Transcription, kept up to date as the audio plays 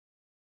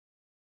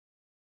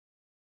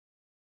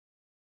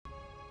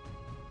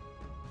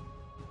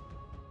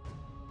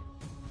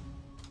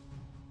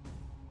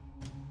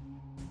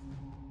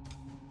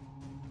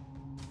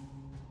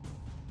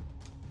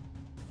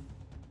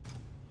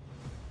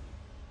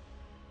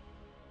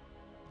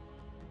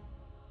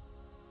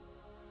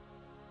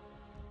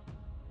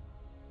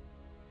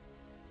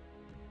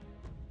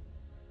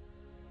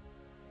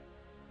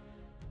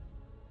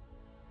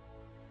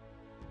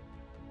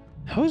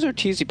How is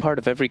Ortiz part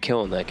of every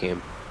kill in that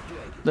game?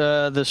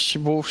 The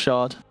wolf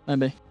shard,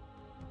 maybe.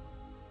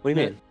 What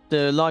do you mean?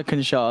 The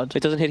Lycan shard.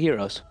 It doesn't hit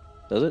heroes,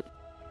 does it?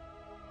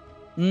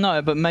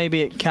 No, but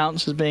maybe it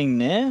counts as being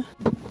near?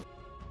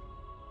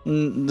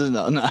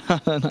 No.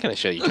 What kind of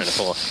shit are you trying to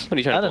pull? What are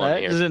you trying to pull on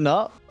here? Is it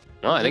not?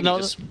 No, I think you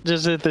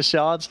just with the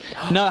shards.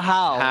 No,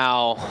 how?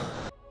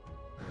 How?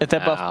 If they're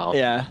buffed,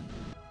 yeah.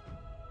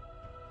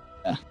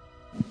 Yeah.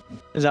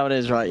 Is that what it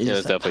is, right? You Yeah, just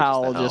it's definitely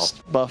Howl just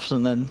the just buffs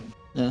and then,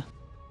 yeah.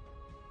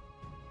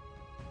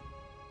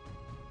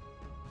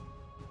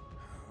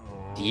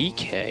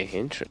 DK,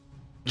 interesting.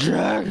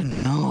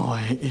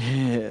 Dragonoid,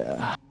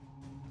 yeah.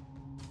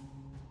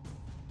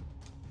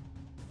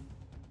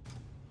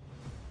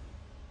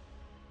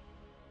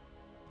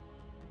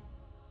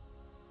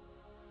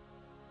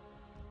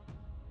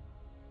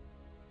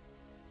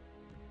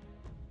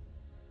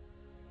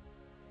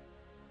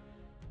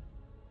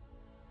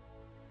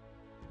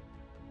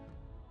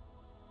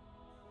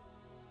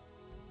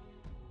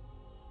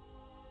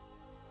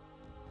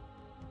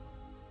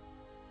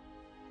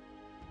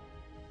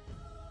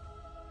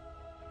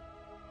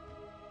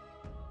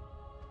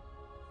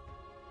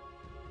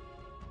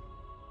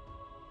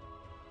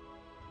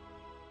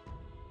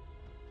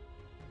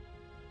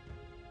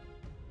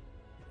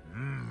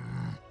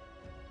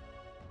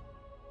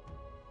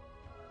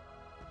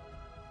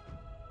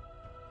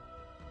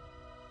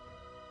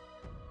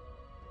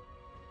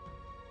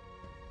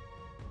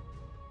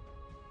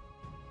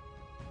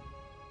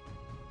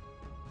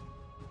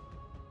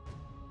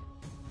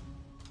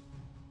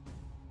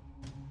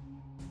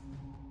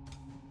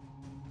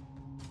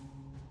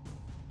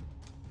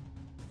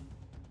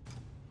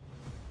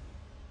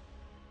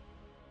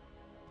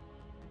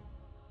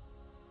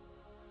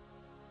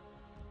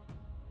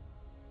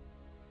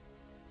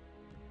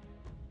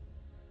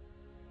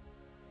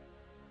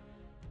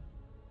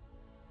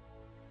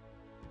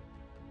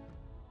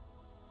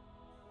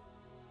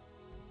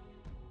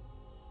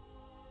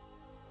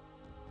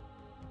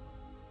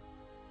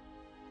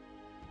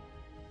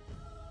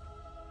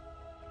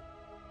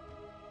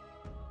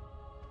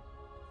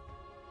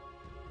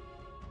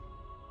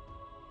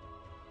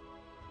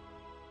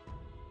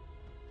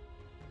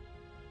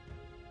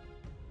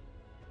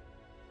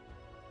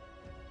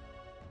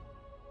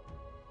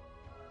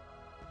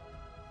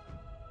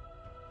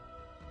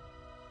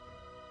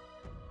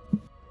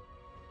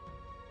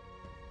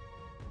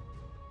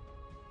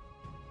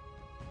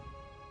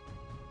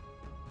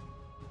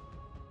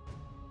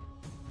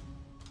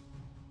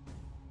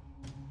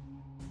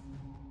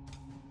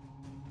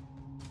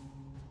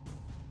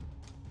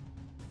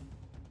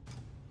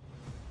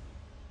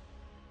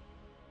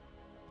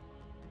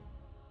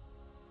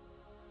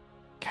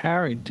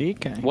 Carry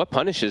DK. What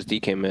punishes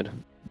DK mid?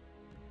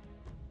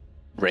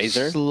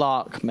 Razor?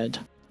 Slark mid.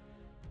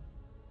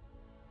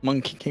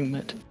 Monkey King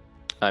mid.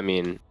 I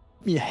mean,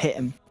 you hit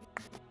him.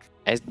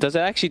 Does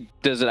it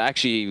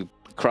actually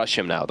crush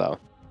him now though?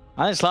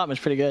 I think Slark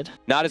mid's pretty good.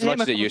 Not as much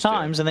as it used to.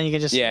 And then you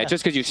can just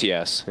just because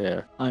UCS.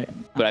 Yeah.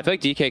 But I feel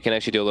like DK can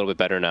actually do a little bit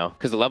better now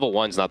because the level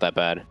 1's not that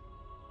bad.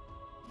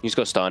 You just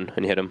go stun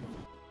and hit him.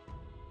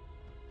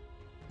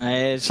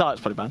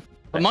 Slark's pretty bad.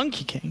 But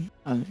Monkey King,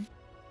 I think.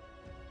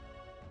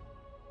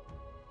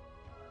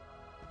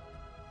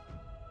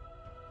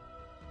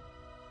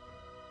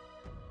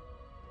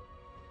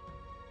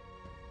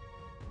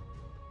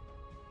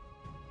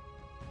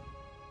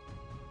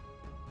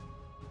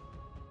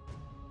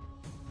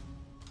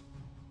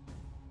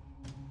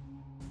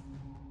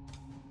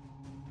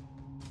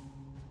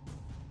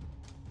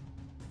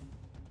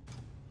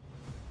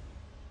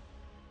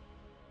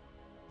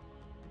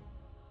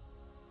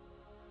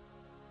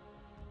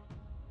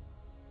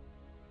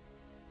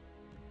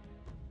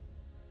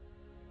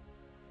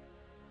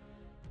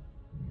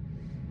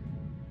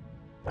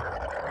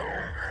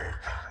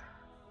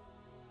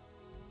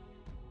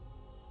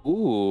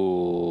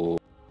 Ooh,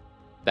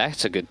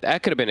 that's a good.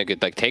 That could have been a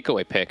good like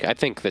takeaway pick. I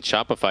think that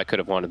Shopify could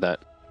have wanted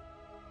that.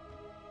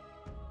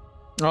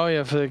 Oh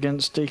yeah, for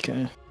against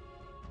DK.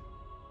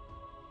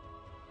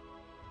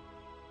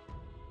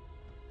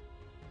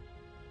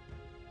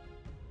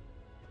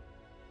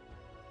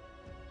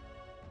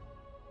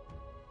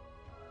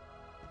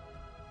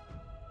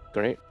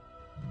 Great.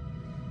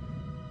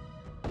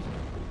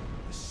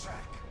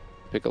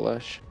 Pick a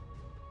lush.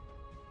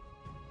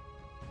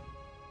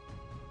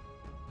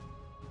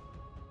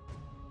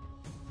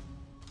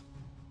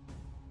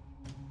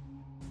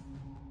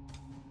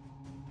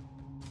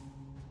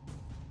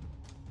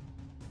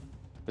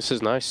 This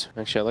is nice.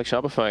 Actually, I like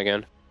Shopify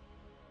again.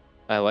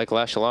 I like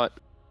Lash a lot.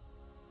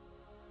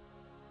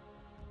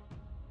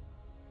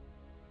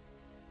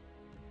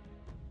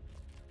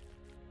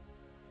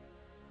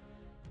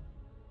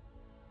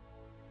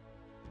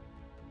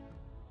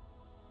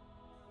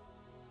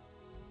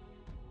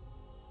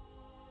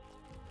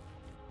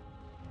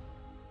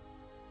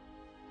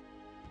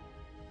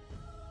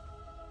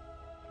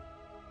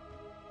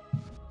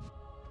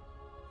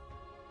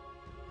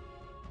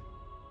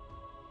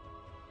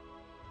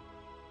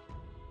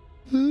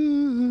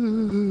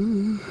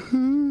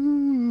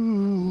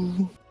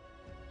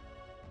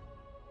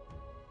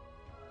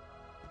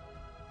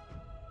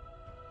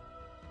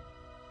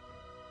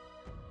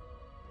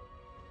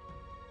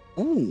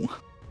 Ooh.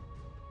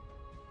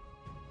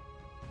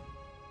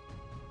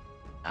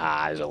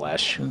 Ah, there's a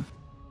Lash.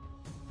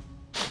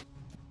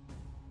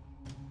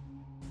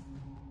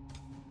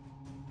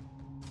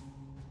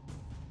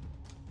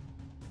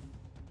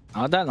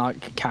 I don't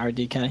like carry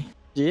DK.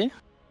 Do you?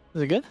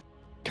 Is it good?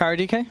 Carry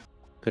DK?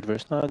 Good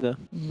versus Naga.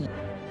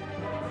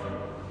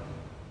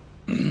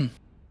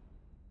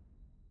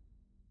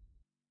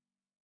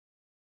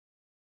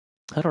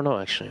 I don't know,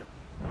 actually.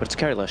 But it's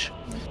carry Lash.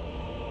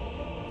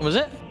 Was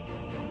it?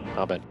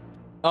 I'll bet.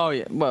 Oh,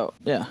 yeah. Well,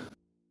 yeah.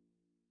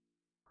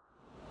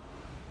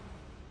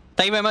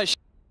 Thank you very much.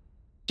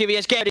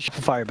 GVS game.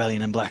 Shopify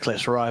Rebellion and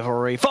Blacklist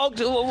rivalry.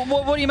 Folks,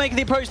 what do you make of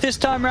the approach this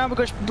time around?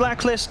 Because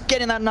Blacklist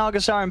getting that Naga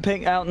Siren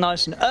pick out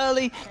nice and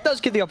early does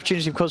give the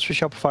opportunity, of course, for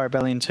Shopify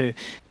Rebellion to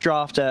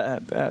draft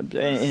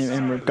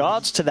in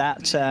regards to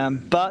that.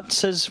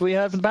 But as we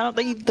heard from the panel,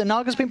 the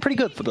Naga's been pretty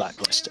good for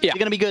Blacklist. Yeah. Is it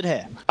going to be good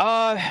here?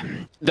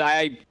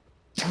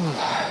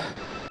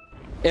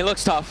 It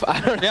looks tough.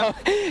 I don't know.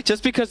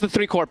 Just because the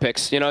 3 core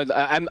picks, you know,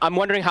 I'm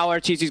wondering how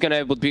RTZ is going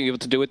to be able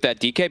to do with that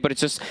DK, but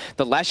it's just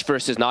the Lash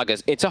versus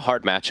Nagas. It's a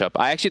hard matchup.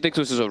 I actually think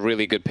this is a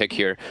really good pick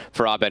here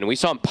for Abed. And we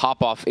saw him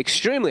pop off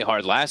extremely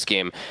hard last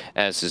game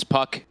as his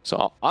puck.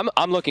 So I'm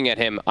looking at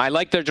him. I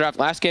liked their draft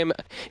last game.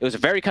 It was a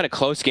very kind of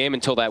close game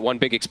until that one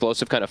big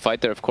explosive kind of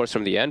fight there, of course,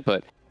 from the end.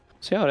 But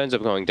see how it ends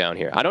up going down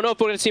here. I don't know if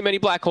we're going to see many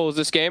black holes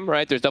this game,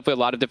 right? There's definitely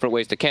a lot of different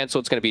ways to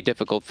cancel. It's going to be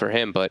difficult for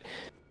him, but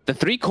the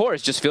 3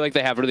 cores just feel like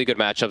they have really good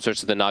matchups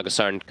versus the Naga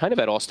Siren kind of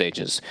at all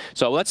stages.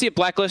 So let's see if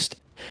Blacklist,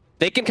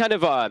 they can kind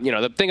of, you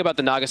know, the thing about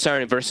the Naga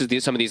Siren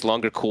versus some of these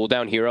longer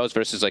cooldown heroes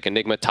versus like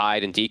Enigma,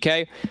 Tide, and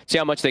DK, see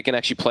how much they can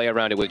actually play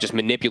around it with just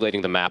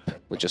manipulating the map,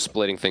 with just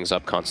splitting things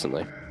up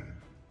constantly.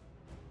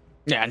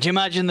 Yeah, and do you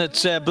imagine that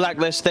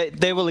Blacklist,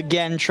 they will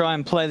again try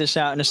and play this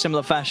out in a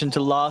similar fashion to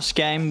last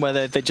game,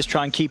 where they just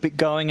try and keep it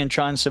going and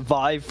try and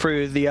survive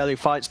through the early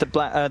fights that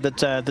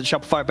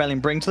Shopify Rebellion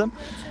bring to them?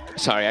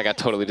 Sorry, I got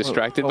totally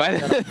distracted by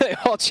the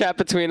whole chat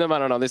between them. I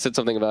don't know. They said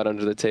something about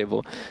under the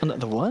table. Under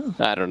the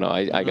what? I don't know.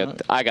 I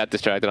got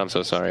distracted. I'm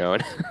so sorry,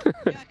 Owen.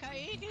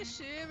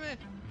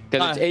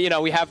 Because you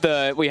know, we have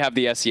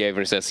the SCA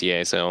versus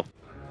SCA, so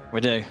we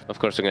do. Of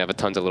course, we're gonna have a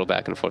tons of little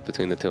back and forth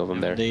between the two of them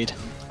there. Indeed.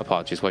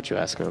 Apologies. What you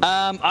asking?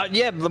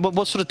 Yeah.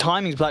 What sort of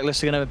timings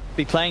Blacklist are going to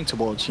be playing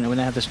towards? You know, when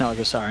they have this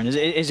Naga Siren, is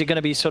it going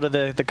to be sort of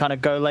the kind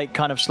of go late,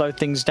 kind of slow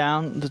things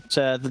down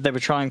that they were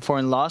trying for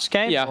in last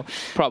game? Yeah,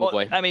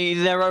 probably. I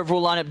mean, their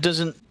overall lineup does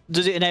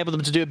it enable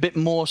them to do a bit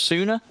more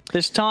sooner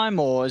this time,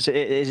 or is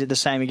it the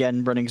same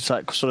again, running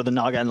like sort of the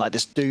Naga and like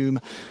this Doom?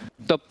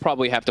 They'll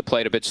probably have to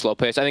play it a bit slow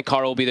pace. I think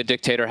Carl will be the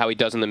dictator, how he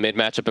does in the mid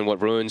matchup and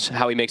what runes,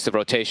 how he makes the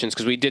rotations,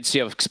 because we did see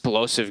an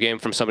explosive game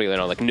from somebody, you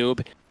know, like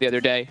Noob the other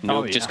day.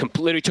 Noob just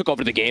completely took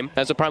over the game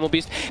as a Primal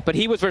Beast, but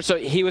he was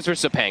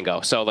versus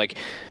Pango, so like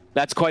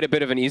that's quite a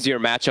bit of an easier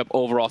matchup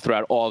overall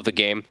throughout all of the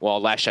game. While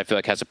Lash, I feel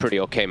like, has a pretty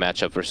okay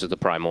matchup versus the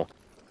Primal.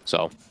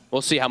 So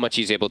we'll see how much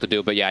he's able to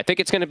do. But yeah, I think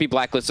it's going to be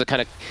Blacklist to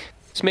kind of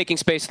just making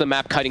space in the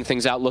map, cutting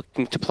things out,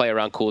 looking to play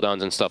around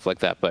cooldowns and stuff like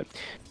that. But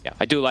yeah,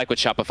 I do like what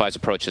Shopify's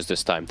approach is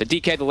this time. The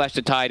DK, the Lash,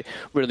 the Tide,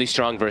 really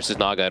strong versus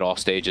Naga at all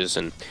stages.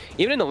 And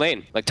even in the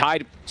lane, like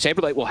Tide,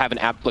 Saberlight will have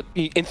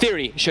in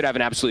theory, should have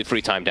an absolutely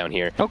free time down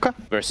here. Okay.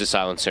 Versus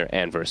Silencer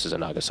and versus a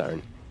Naga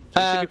Siren.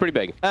 So it should be pretty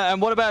big.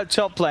 And what about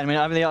top lane?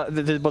 I mean, well,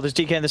 there's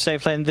DK in the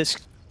safe lane. This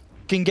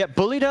can get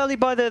bullied early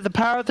by the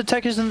power of the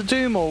Techers and the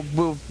Doom, or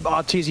will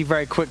RTZ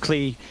very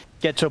quickly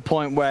get to a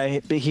point where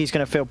he's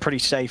going to feel pretty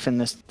safe in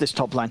this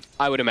top lane?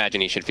 I would imagine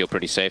he should feel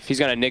pretty safe. He's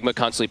got Enigma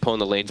constantly pulling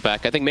the lanes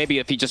back. I think maybe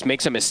if he just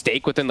makes a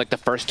mistake within like the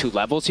first 2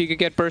 levels, he could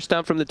get burst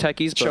down from the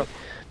Techies. But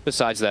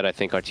besides that, I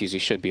think RTZ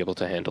should be able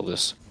to handle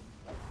this.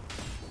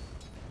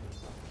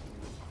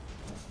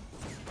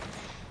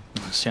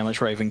 See how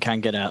much Raven can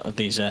get out of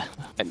these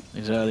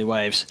early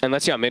waves. And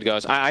let's see how mid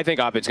goes. I think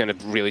Abed's going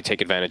to really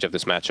take advantage of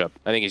this matchup.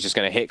 I think he's just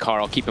going to hit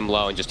Carl, keep him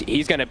low, and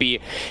he's going to be...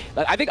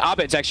 I think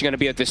Abed's actually going to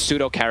be like this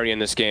pseudo carry in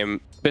this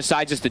game,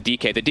 besides just the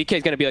DK. The DK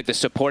is going to be like the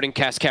supporting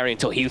cast carry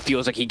until he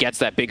feels like he gets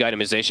that big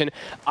itemization.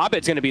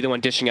 Abed's going to be the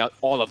one dishing out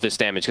all of this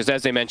damage, because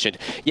as they mentioned,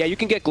 yeah, you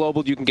can get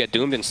global, you can get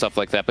doomed and stuff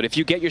like that, but if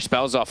you get your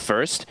spells off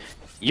first,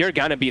 you're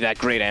going to be that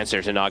great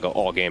answer to Naga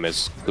all game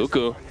as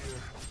Cuckoo.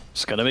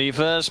 It's going to be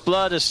first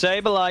blood as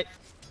Saberlight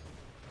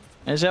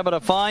is able to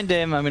find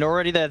him. I mean,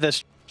 already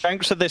the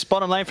strengths of this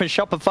bottom lane from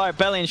Shopify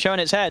Rebellion showing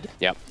its head.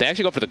 Yeah, they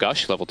actually go for the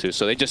Gush level 2,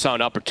 so they just saw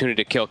an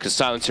opportunity to kill, because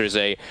Silencer is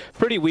a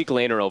pretty weak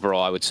laner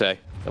overall, I would say.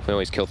 Definitely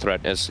always kill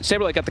threat. As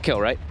Saberlight got the kill,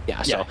 right?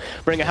 Yeah, so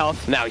bring a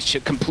health. Now he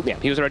should completely... Yeah,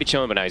 he was already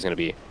chilling, but now he's going to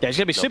be... Yeah, he's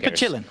going to be super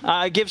chilling.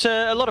 Gives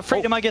a lot of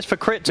freedom, I guess, for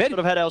Crit to sort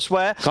of head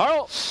elsewhere.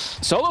 Carl,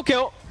 solo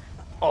kill.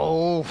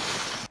 Oh,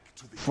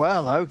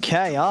 well,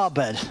 okay,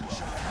 Abed.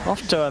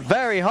 Off to a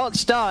very hot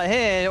start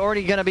here.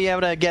 Already going to be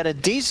able to get a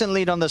decent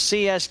lead on the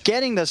CS,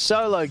 getting the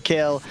solo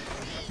kill.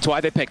 That's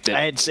why they picked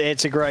it.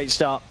 It's a great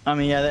start. I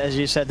mean, yeah, as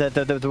you said,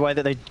 the way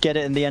that they get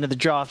it in the end of the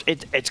draft,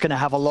 it's going to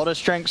have a lot of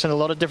strengths in a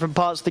lot of different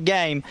parts of the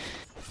game,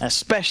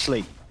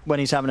 especially when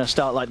he's having a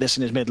start like this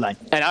in his mid lane.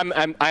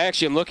 And I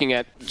actually am looking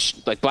at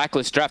like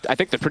Blacklist draft. I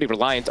think they're pretty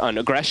reliant on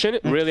aggression,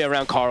 really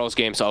around Karl's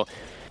game. So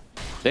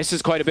this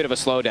is quite a bit of a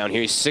slowdown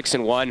here. He's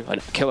 6-1,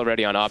 a kill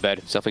already on Abed.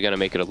 It's definitely going to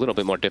make it a little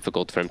bit more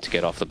difficult for him to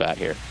get off the bat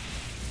here.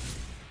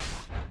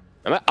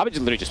 I'm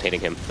literally just hitting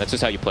him. That's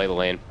just how you play the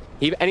lane.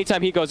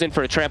 Anytime he goes in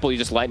for a trample, you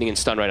just lightning and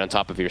stun right on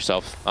top of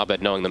yourself.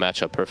 Abed knowing the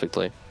matchup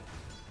perfectly.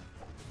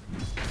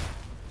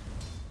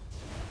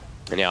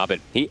 And yeah,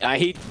 Abed,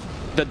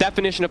 the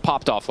definition of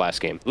popped off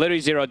last game.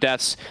 Literally 0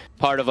 deaths,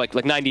 part of like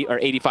 90 or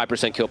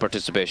 85% kill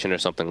participation or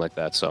something like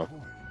that. So,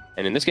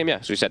 and in this game, yeah,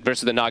 as we said,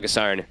 versus the Naga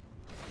Siren,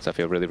 it's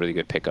definitely a really, really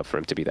good pickup for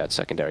him to be that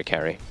secondary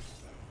carry.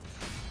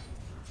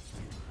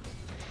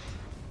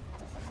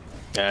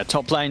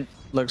 Top lane.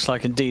 Looks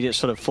like indeed it's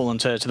sort of fallen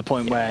to the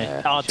point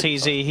where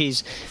RTZ,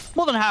 he's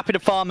more than happy to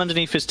farm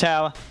underneath his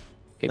tower.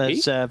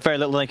 There's very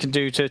little they can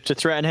do to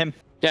threaten him.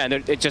 Yeah, and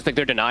it's just like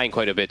they're denying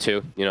quite a bit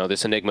too. You know,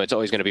 this Enigma, it's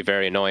always going to be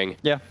very annoying.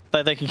 Yeah,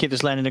 but they can keep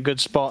this lane in a good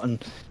spot, and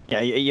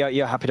yeah,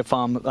 you're happy to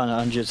farm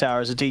under your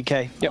tower as a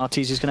DK. Yep.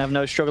 RTZ's going to have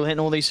no struggle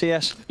hitting all these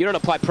CS. You don't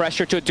apply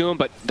pressure to a Doom,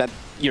 but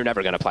you're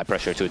never going to apply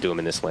pressure to a Doom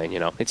in this lane. You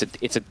know, it's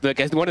like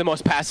one of the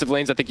most passive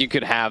lanes I think you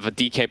could have, a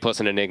DK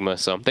plus an Enigma.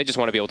 So they just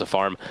want to be able to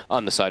farm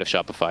on the side of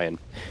Shopify, and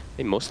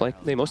they most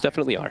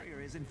definitely are.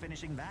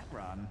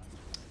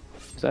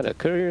 Is that a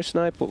courier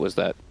snipe? What was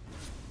that?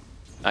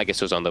 I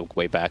guess it was on the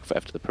way back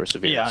after the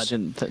Perseverance. Yeah,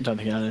 don't think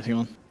I had anything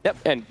on. Yep,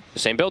 and the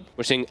same build.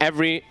 We're seeing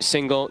every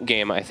single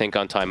game, I think,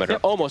 on Tiebreaker. Yep.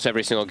 Almost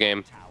every single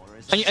game.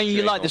 And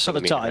you like this sort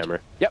of Tide?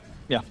 Yep.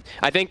 Yeah.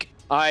 I think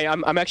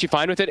I'm actually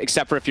fine with it,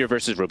 except for if you're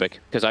versus Rubik,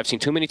 because I've seen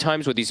too many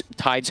times where these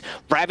Tides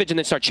Ravage and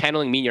then start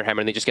channeling Meteor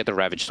Hammer, and they just get the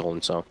Ravage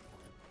stolen, so.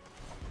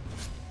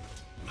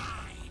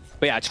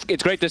 But yeah,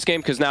 it's great this game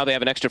because now they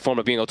have an extra form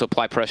of being able to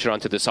apply pressure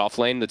onto this off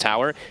lane, the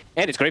tower,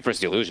 and it's great versus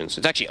the Illusions.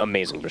 It's actually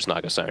amazing versus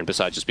Naga Siren,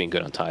 besides just being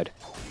good on Tide.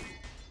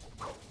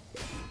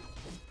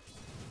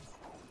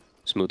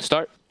 Smooth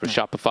start for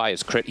Shopify.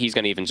 His crit, he's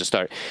going to even just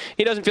start.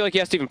 He doesn't feel like he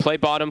has to even play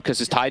bottom because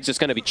his Tide's just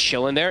going to be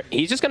chilling there.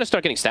 He's just going to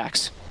start getting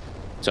stacks.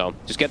 So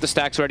just get the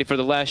stacks ready for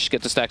the Lesh,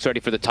 get the stacks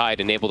ready for the Tide,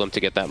 enable them to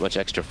get that much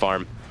extra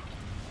farm.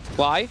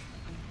 Fly,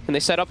 can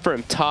they set up for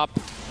him top?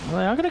 Well,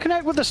 they are going to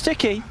connect with the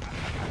Sticky.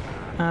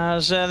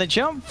 As they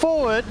jump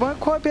forward, won't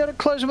quite be able to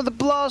close him with the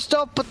blast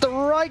off, but the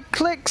right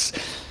clicks.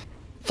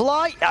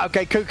 Fly.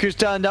 Okay, Cuckoo's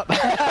turned up.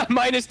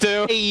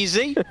 -2.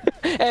 Easy.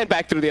 And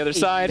back through the other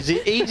side.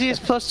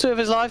 Easiest +2 of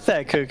his life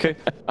there, Cuckoo.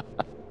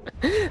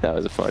 That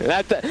was funny.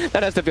 That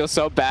has to feel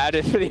so bad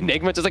for the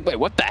Enigma. Just like, wait,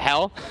 what the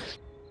hell?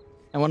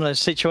 And one of those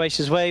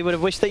situations where he would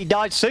have wished that he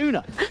died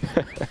sooner.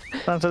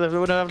 Sometimes they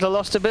would have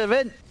lost a bit of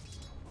it.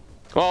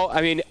 Well,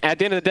 I mean, at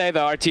the end of the day,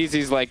 the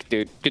RTZ's like,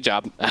 dude, good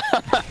job.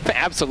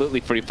 Absolutely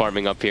free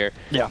farming up here.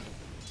 Yeah.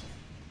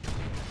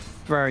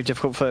 Very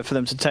difficult for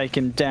them to take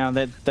him down.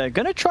 They're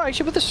going to try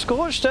actually with the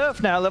Scorched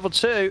Earth now, level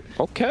 2.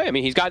 Okay, I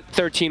mean, he's got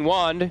 13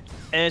 wand.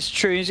 It's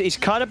true. He's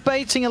kind of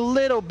baiting a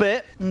little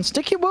bit, and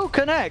Sticky will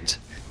connect.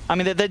 I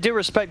mean, they do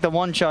respect the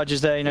one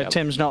charges there. You know, yep.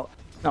 Tim's not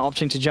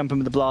opting to jump in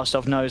with the blast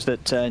off, knows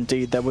that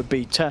indeed there would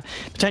be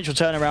potential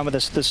turnaround with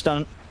the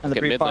stun and the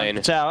brief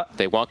lane tower.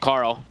 They want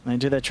Karl.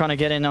 They're trying to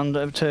get in on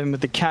to him with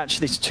the catch.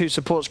 These two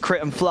supports,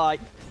 crit and fly.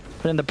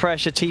 Put in the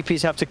pressure.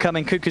 TPs have to come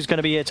in. Cuckoo's going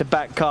to be here to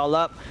back Karl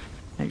up.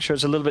 Make sure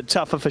it's a little bit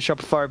tougher for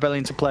Shopify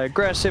Rebellion to play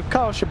aggressive.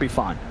 Karl should be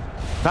fine.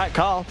 In fact,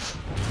 Karl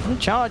will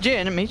charge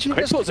in. It means you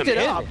just pick it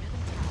up.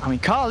 I mean,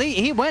 Karl,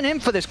 he went in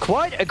for this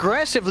quite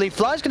aggressively.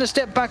 Fly's going to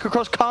step back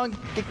across. Can't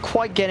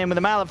quite get in with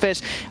the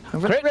Malefice.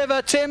 Over the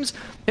river, Tims.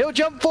 He'll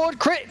jump forward.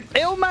 Crit.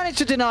 He'll manage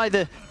to deny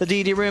the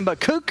DD rune,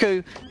 but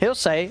Cuckoo, he'll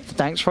say,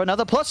 thanks for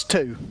another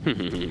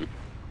 +2.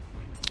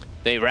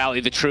 They rally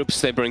the troops.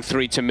 They bring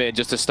 3 to mid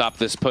just to stop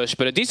this push,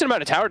 but a decent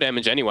amount of tower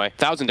damage anyway.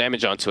 1,000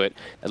 damage onto it.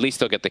 At least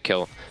they'll get the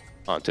kill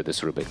onto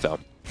this Rubik, though.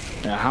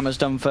 Yeah, Hammer's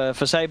done for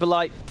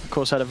Saberlight. Of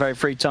course, had a very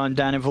free time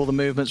down with all the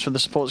movements from the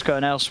supports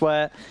going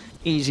elsewhere.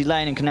 Easy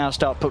lane and can now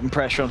start putting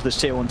pressure onto this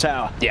tier 1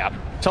 tower. Yeah.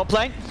 Top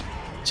lane.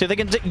 See if they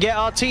can get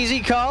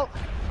RTZ, Karl.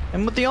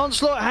 And with the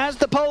onslaught, has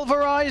the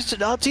pulverized.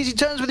 RTZ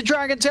turns with the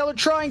Dragon Tail and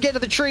try and get to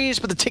the trees,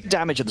 but the tick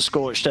damage of the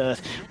Scorched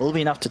Earth will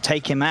be enough to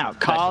take him out.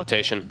 Karl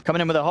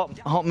coming in with a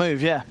hot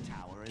move, yeah.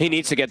 He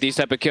needs to get these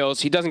type of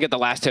kills. He doesn't get the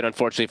last hit,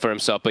 unfortunately, for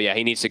himself, but yeah,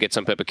 he needs to get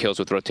some type of kills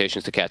with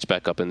rotations to catch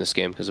back up in this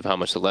game because of how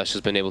much the Lesh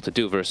has been able to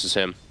do versus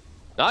him.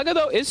 Naga,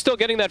 though, is still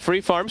getting that free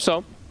farm,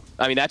 so,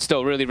 I mean, that's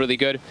still really, really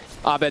good.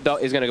 Abed, though,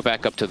 is going to go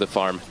back up to the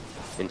farm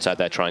inside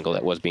that triangle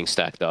that was being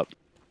stacked up.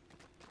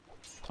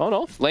 Oh,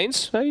 no,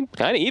 lanes, I mean,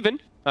 kind of even.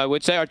 I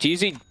would say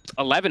RTZ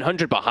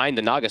 1,100 behind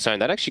the Naga Siren.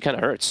 That actually kind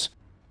of hurts.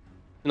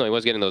 You know, he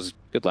was getting those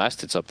good last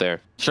hits up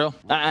there. Sure.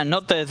 And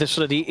not the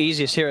sort of the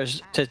easiest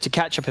heroes to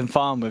catch up and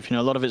farm with. You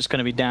know, a lot of it's going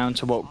to be down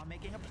to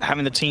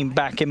having the team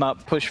back him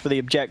up, push for the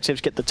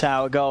objectives, get the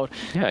tower gold,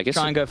 yeah, I guess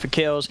try and go for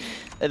kills.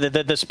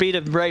 The speed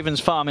of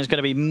Raven's farm is going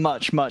to be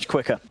much, much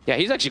quicker. Yeah,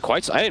 he's actually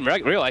quite... I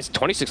didn't realize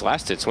 26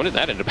 last hits. When did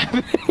that end up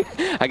happening?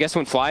 I guess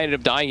when Fly ended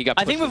up dying, he got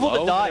pushed I think with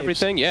all the dives,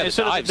 everything. Yeah,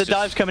 the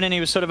dives coming in, he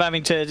was sort of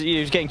having to. He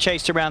was getting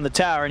chased around the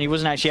tower, and he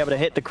wasn't actually able to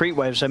hit the creep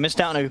wave, so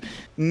missed out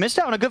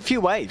on a good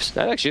few waves.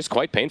 That actually is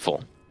quite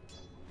painful.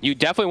 You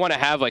definitely want to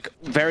have like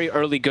very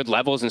early good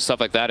levels and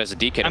stuff like that as a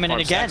DK. I mean, and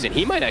again, and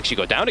he might actually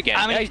go down again.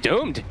 I mean, yeah, he's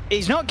doomed.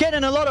 He's not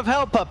getting a lot of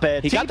help up here.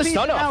 He got the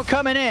stun off. Now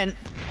coming in.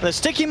 The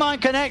sticky mine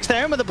connects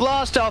there, and with the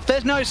blast off,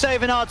 there's no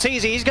saving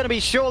Arteezy. He's going to be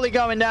surely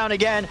going down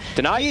again.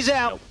 Deny. He's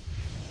out. Nope.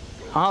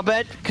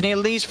 Arbed, can he at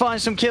least find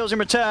some kills in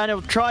return?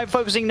 He'll try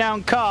focusing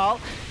down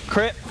Carl.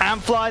 Crit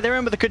and Fly, they're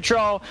in with the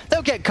control.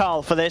 They'll get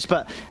Carl for this,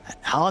 but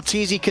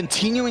Arteezy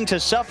continuing to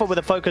suffer with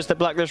the focus that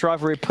Blacklist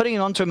Rivalry putting it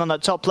onto him on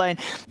that top lane.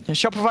 And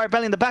Shopify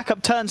Rebellion, the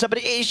backup turns up, but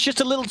it's just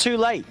a little too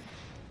late.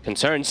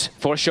 Concerns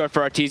for sure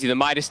for Arteezy. The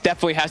Midas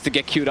definitely has to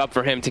get queued up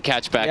for him to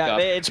catch back up.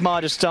 Yeah, it's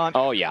Midas time.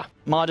 Oh, yeah.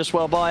 Midas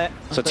well by it.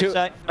 So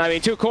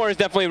two core is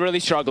definitely really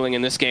struggling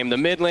in this game. The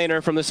mid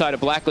laner from the side of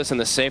Blacklist and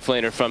the safe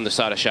laner from the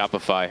side of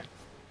Shopify.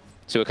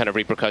 See what kind of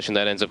repercussion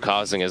that ends up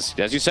causing. As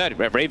you said,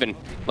 Raven,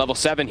 level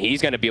 7,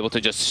 he's going to be able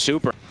to just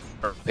super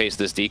pace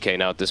this DK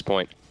now at this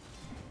point.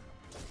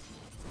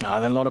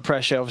 Then a lot of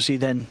pressure, obviously,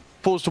 then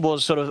falls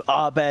towards sort of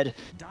Arbed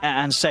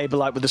and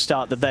Saberlight with the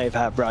start that they've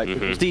had, right?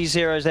 Because these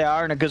heroes, they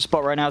are in a good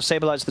spot right now.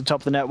 Saberlight's at the top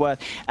of the net worth,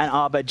 and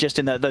Arbed just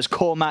in those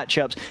core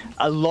matchups.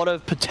 A lot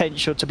of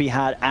potential to be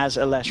had as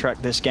a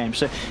Leshrac this game.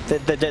 So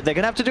they're going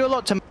to have to do a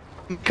lot to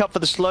cut for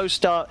the slow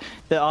start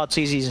that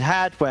Arteezy's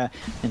had, where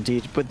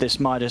indeed with this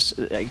Midas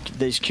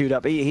that's queued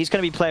up, he's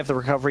going to be playing for the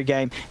recovery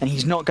game, and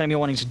he's not going to be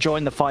wanting to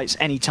join the fights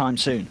anytime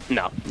soon.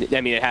 No,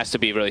 I mean, it has to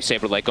be really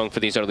Saberlight going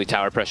for these early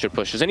tower pressure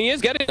pushes, and he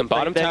is getting them.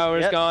 Bottom tower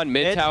is gone,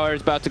 mid tower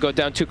is about to go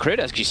down. 2 Crit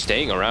actually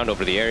staying around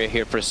over the area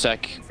here for a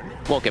sec.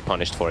 Won't get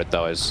punished for it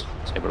though, as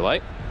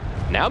Saberlight.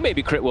 Now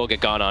maybe Crit will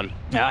get gone on.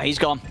 Yeah, he's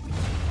gone.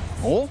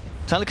 Oh,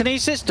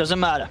 telekinesis,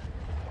 doesn't matter.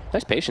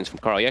 Nice patience from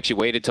Carl. He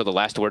actually waited till the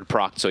last word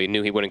procced, so he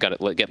knew he wouldn't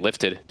get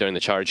lifted during the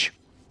charge.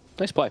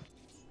 Nice play.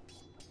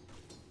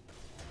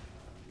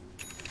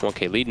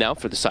 1K lead now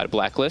for the side of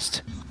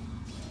Blacklist.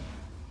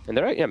 And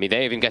I mean,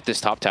 they even get this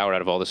top tower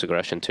out of all this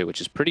aggression too, which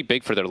is pretty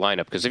big for their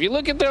lineup. Because if you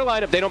look at their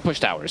lineup, they don't push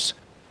towers.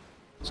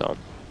 So.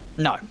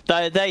 No,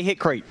 they hit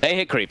creep. They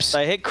hit creeps.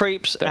 They hit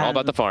creeps. They're all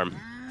about the farm.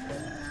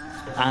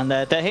 And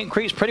they're hitting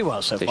creeps pretty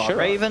well so far. Sure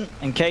Raven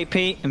and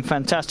KP in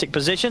fantastic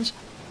positions.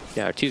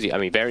 Yeah, Arteezy, I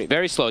mean, very,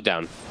 very slowed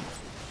down.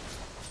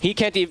 They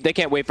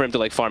can't wait for him to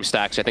like farm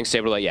stacks. I think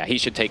Saberlight, yeah, he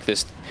should take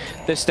this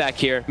stack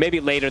here.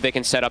 Maybe later they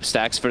can set up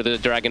stacks for the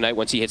Dragon Knight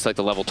once he hits like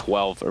the level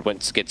 12 or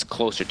once it gets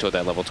closer to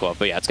that level 12.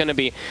 But yeah, it's gonna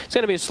be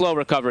a slow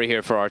recovery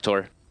here for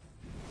Artor.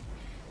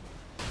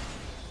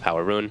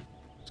 Power rune.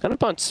 It's gonna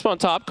punch on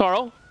top,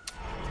 Carl.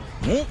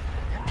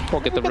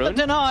 Won't get the rune.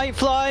 Deny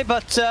Fly,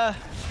 but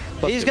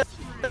he's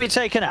gonna be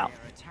taken out.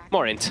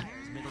 More int.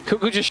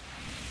 Cuckoo just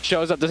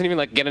shows up, doesn't even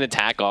like get an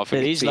attack off. Yeah,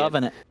 he's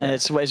loving it.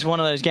 It's one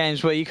of those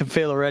games where you can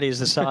feel already as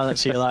the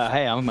silence. You're like,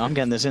 hey, I'm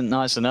getting this in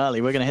nice and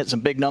early. We're going to hit some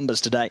big numbers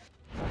today.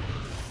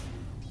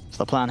 That's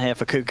the plan here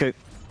for Cuckoo.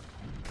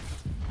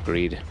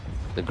 Greed.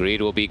 The greed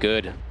will be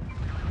good.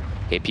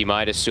 KP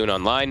Midas soon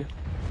online.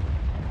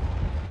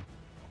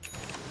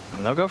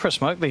 And they'll go for a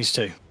smoke, these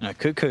two.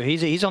 Cuckoo,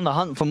 he's on the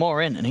hunt for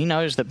more in, and he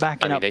knows that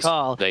backing up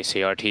Carl. They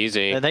see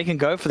Arteezy. They can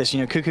go for this. You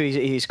know, Cuckoo,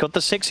 he's got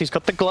the 6, he's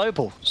got the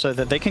global, so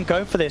that they can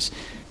go for this.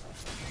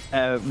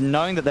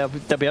 Knowing that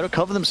they'll be able to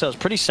cover themselves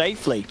pretty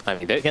safely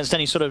against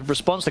any sort of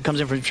response that comes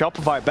in from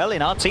Shopify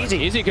Rebellion.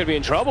 Arteezy could be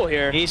in trouble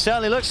here. He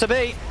certainly looks to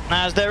be,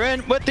 as they're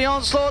in with the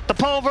onslaught, the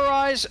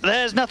pulverize.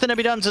 There's nothing to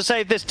be done to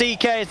save this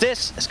DK.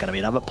 It's going to be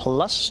another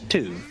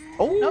 +2.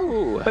 Oh,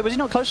 no. Wait, was he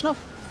not close enough?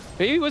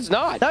 He was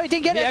not. No, he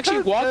didn't get it. He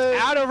actually walked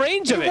out of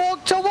range of it. He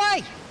walked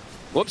away.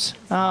 Whoops.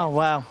 Oh,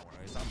 wow.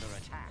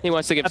 He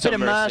wants to give a bit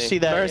of mercy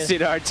there. Mercy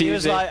to Arteezy. He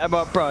was like,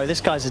 bro,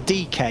 this guy's a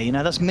DK. You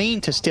know, that's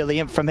mean to steal the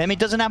imp from him. He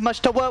doesn't have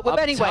much to work with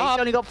anyway. He's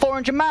only got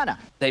 400 mana.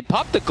 They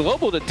popped the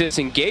global to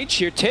disengage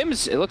here.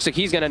 Tim's, it looks like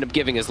he's going to end up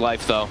giving his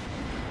life, though.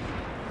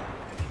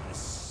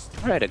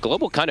 All right, a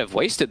global kind of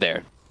wasted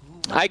there.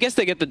 I guess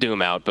they get the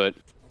Doom out, but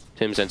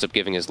Tim's ends up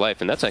giving his life,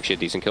 and that's actually a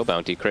decent kill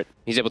bounty crit.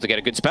 He's able to get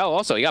a good spell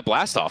also. He got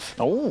Blast Off.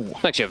 Oh.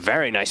 It's actually a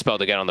very nice spell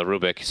to get on the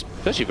Rubik,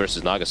 especially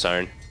versus Naga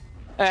Siren.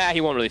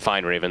 He won't really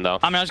find Raven, though.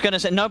 I mean, I was going to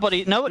say,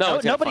 nobody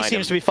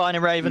seems to be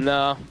finding Raven.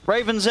 No.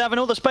 Raven's having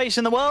all the space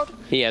in the world.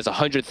 He has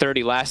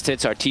 130 last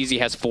hits. Arteezy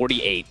has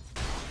 48.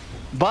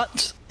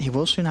 But he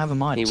will soon have a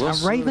Midas. And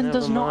Raven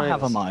does not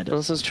have a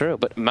Midas. This is true,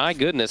 but my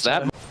goodness,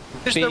 that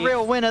is the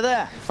real winner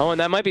there. Oh, and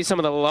that might be some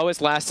of the lowest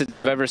last hits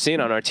I've ever seen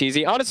on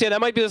Arteezy. Honestly,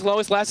 that might be the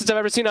lowest last hits I've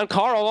ever seen on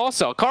Carl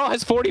also. Carl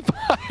has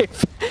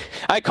 45.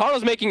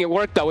 Carl's making it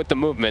work, though, with the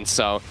movements,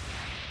 so.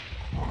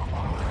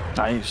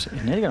 He's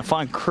nearly going to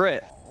find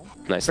Crit.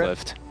 Nice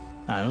lift.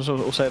 He was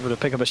also able to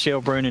pick up a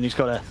shield rune, and he's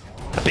got a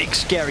big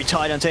scary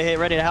Titan to here,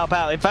 ready to help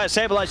out. In fact,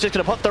 Saberlight's just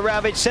going to put the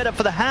Ravage, set up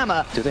for the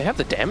hammer. Do they have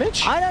the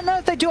damage? I don't know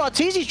if they do.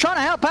 Arteezy's trying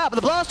to help out, but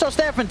the blast off's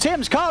there from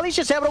Tim's. Carl, he's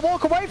just able to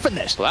walk away from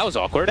this. Well, that was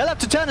awkward. They'll have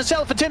to turn and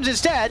sell for Tim's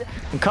instead.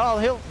 And Carl,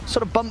 he'll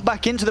sort of bump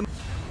back into them.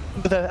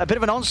 with a bit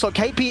of an onslaught.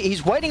 KP,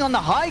 he's waiting on the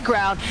high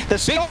ground. The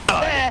stop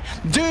there.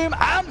 Doom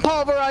and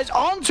Pulverize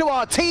onto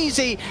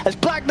Arteezy as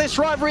Blacklist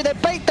Rivalry. They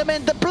bait them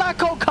in. The black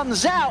hole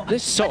comes out.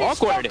 This is so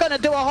awkward. It's not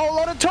going to do a whole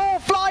lot at all.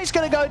 Fly's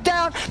going to go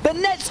down. The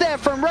net's there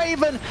from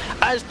Raven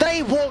as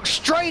they walk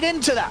straight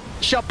into that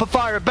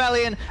Shopify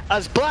Rebellion.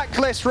 As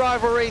Blacklist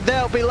Rivalry,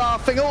 they'll be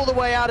laughing all the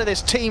way out of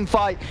this team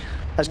fight.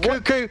 As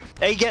Cuckoo,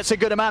 he gets a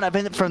good amount of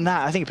it from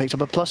that. I think he picked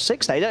up a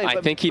 +6 there.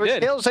 I think he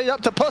did. He's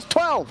up to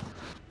 +12.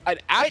 An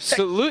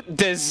absolute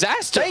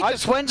disaster. They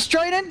just went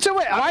straight into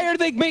it. Why are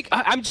they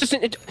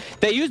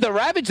they use the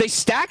Ravage, they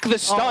stack the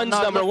stuns,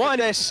 number one.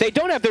 They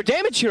don't have their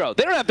damage hero.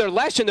 They don't have their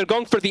Lash, and they're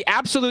going for the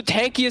absolute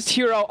tankiest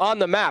hero on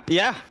the map.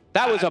 Yeah.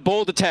 That was a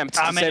bold attempt,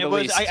 to say the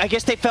least. I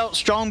guess they felt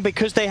strong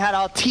because they had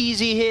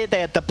Arteezy here. They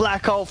had the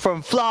black hole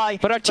from Fly.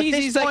 But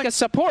Arteezy's like a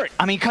support.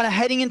 I mean, kind of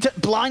heading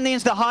blindly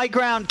into the high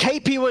ground.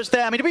 KP was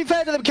there. I mean, to be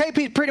fair to them,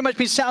 KP's pretty much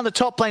been sat on the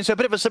top lane, so a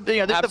bit of a, this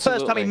is the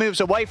first time he moves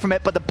away from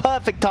it, but the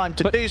perfect time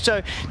to do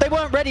so. They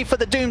weren't ready for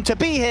the Doom to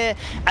be here,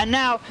 and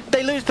now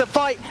they lose the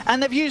fight,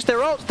 and they've used their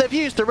ults, they've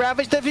used the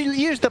Ravage, they've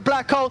used the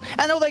black hole,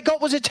 and all they got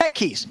was a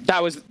techies.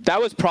 That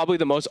was probably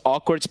the most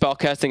awkward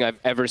spellcasting I've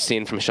ever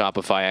seen from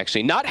Shopify,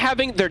 actually. Not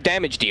having their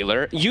damage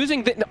dealer,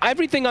 using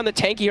everything on the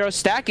tanky hero,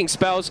 stacking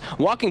spells,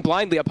 walking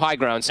blindly up high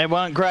grounds. They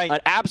weren't great. An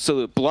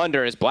absolute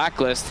blunder is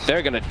Blacklist.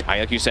 They're going to,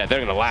 like you said, they're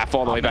going to laugh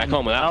all the way back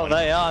home with that one.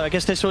 They are. I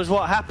guess this was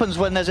what happens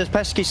when there's a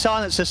pesky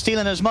silencer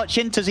stealing as much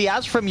int as he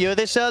has from you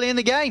this early in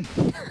the game.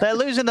 They're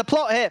losing the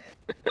plot here.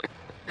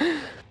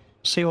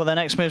 See what their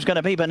next move's going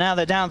to be, but now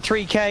they're down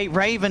 3k.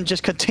 Raven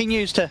just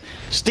continues to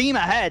steam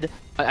ahead.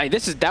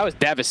 That was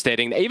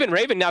devastating. Even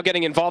Raven now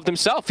getting involved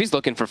himself. He's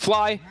looking for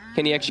Fly.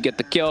 Can he actually get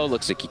the kill?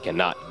 Looks like he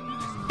cannot.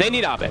 They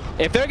need Abed.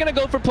 If they're going to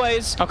go for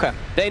plays,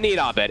 they need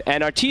Abed.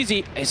 And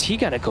Arteezy, is he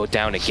going to go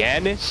down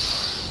again?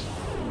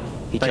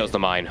 He kills the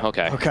mine.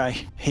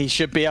 Okay, he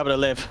should be able to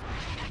live.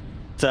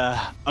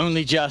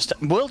 Only just.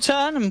 We'll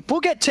turn and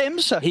we'll get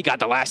Tim's. So he got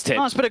the last hit.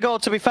 Nice bit of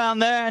gold to be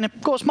found there. And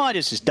of course,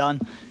 Midas is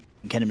done.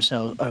 Get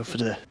himself over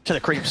to the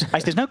creeps.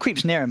 Actually, there's no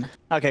creeps near him.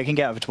 Okay, he can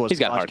get over towards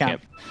the hard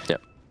camp.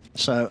 Yep.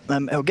 So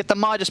he'll get the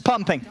Midas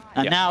pumping.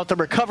 And now the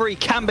recovery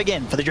can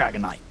begin for the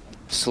Dragon Knight.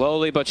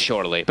 Slowly but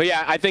surely. But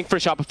yeah, I think for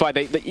Shopify,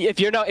 if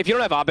you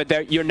don't have Abed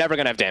there, you're never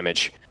going to have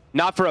damage.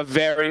 Not for a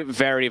very,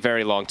 very,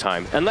 very long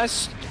time.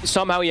 Unless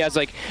somehow he has,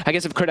 like, I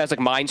guess if Kurt has,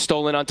 like, Mind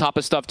Stolen on top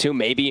of stuff too,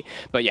 maybe.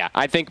 But yeah,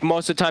 I think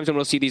most of the times when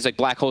we'll see these, like,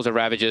 black holes or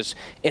ravages,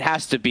 it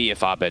has to be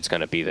if Abed's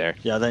going to be there.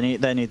 Yeah, they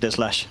need this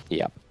Lash.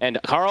 Yeah. And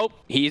Carl,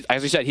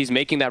 as we said, he's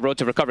making that road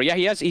to recovery.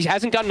 Yeah, he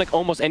hasn't gotten, like,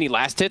 almost any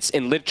last hits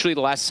in literally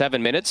the last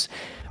 7 minutes.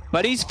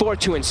 But he's 4,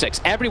 2, and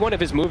 6. Every one of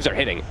his moves are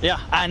hitting. Yeah,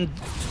 and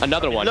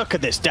another one. Look at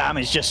this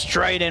damage, just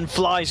straight in.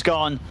 Fly's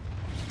gone.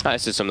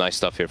 This is some nice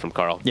stuff here from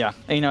Carl. Yeah,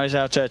 he knows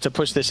how to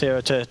push this hero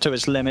to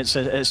his limits.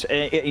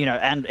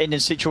 And in a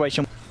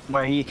situation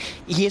where he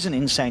isn't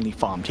insanely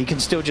farmed, he can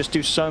still just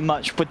do so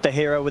much with the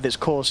hero with his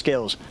core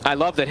skills. I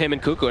love that him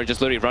and Cuckoo are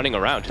just literally running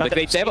around. Like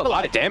they have a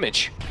lot of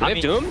damage. Do they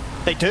have Doom?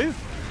 They do.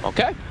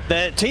 Okay.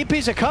 The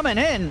TPs are coming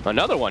in.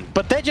 Another one.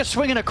 But they're just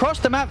swinging across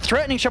the map,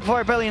 threatening Shopify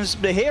Rebellion's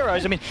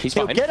heroes. I mean,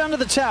 he'll get under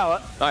the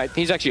tower. All right,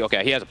 he's actually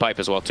okay. He has a pipe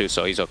as well, too,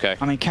 so he's okay.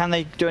 I mean, can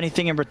they do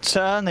anything in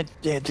return?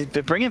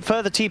 They're bringing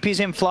further TPs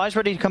in. Fly's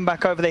ready to come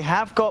back over. They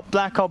have got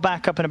Black Hole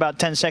back up in about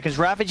 10 seconds.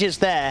 Ravage is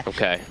there.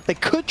 Okay. They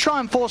could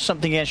try and force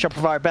something against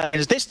Shopify Rebellion,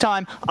 as this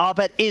time,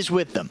 Abed is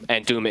with them.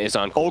 And Doom is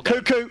on. Oh,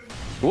 Cuckoo.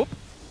 Whoop.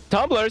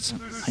 Tumblers.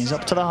 He's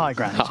up to the high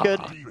ground. It's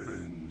good.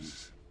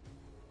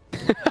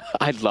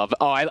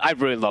 I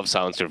really love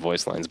Silencer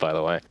voice lines, by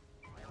the way.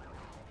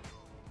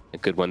 A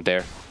good one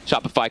there.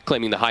 Shopify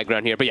claiming the high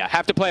ground here. But yeah,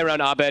 have to play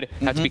around Abed.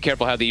 Have to be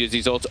careful how they use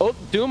these ults. Oh,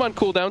 Doom on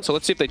cooldown, so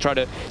let's see if they try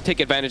to take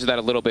advantage of that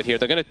a little bit here.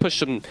 They're going to push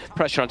some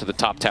pressure onto the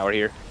top tower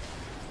here.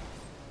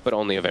 But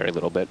only a very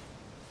little bit.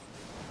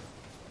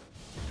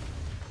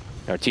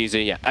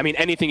 Arteezy, yeah. I mean,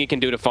 anything he can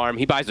do to farm.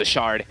 He buys the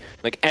shard.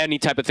 Like, any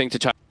type of thing to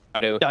try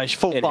to he's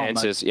full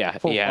enhances. Yeah,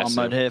 full farm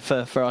mode here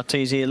for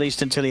Arteezy, at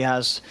least until he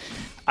has...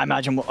 I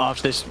imagine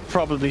after this,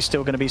 probably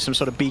still going to be some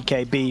sort of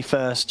BKB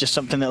first, just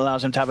something that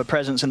allows him to have a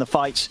presence in the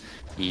fights.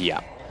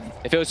 Yeah.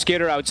 If it was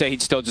Skitter, I would say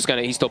he's still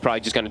probably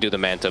just gonna do the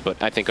Manta,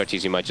 but I think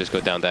Arteezy might just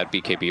go down that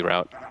BKB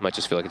route. Might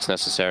just feel like it's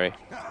necessary.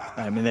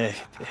 I mean,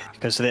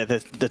 because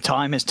the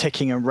time is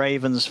ticking in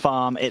Raven's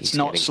farm. It's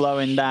not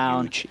slowing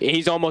down.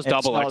 He's almost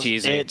double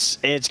Arteezy.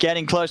 It's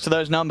getting close to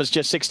those numbers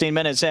just 16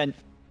 minutes in.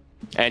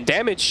 And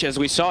damage, as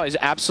we saw, is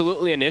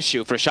absolutely an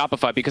issue for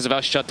Shopify because of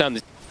how shut down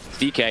the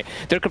DK.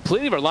 They're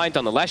completely reliant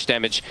on the Lash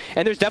damage,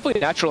 and there's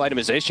definitely natural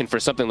itemization for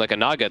something like a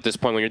Naga at this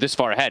point when you're this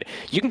far ahead.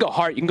 You can go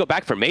hard, you can go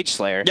back for Mage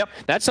Slayer. Yep.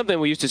 That's something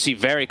we used to see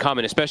very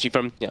common, especially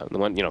from the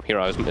one player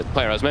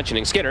I was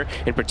mentioning, Skinner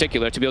in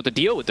particular, to be able to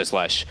deal with this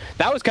Lash.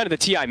 That was kind of the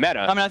TI meta.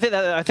 I mean, I think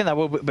that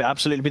will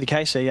absolutely be the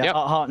case here. Yeah, yep.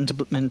 Heart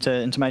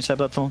into Mage Slayer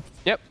Bloodthorn.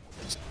 Yep.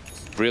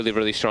 Really,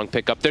 really strong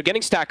pickup. They're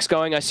getting stacks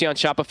going, I see on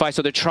Shopify,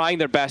 so they're trying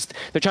their best.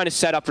 They're trying to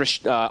set up for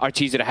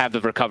Arteezy to have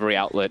the recovery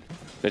outlet.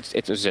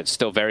 It's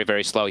still very,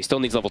 very slow. He still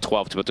needs level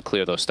 12 to be able to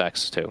clear those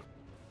stacks, too.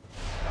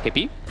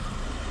 KP?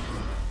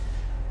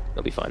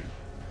 They'll be fine.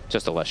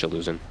 Just a Lesh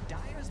illusion.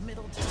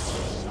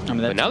 I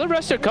mean, but now the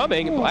rest are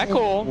coming. Black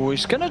Hole. Oh,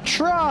 he's going to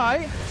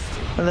try.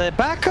 The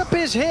backup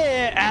is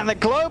here, and the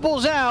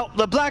global's out.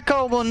 The Black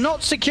Hole will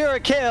not secure a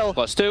kill.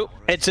 +2.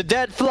 It's a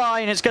dead fly,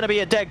 and it's going to be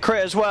a dead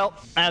crit as well.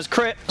 As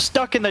crit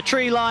stuck in the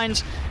tree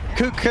lines.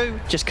 Cuckoo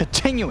just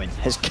continuing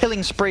his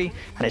killing spree,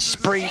 and his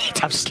spree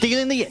of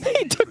stealing the int.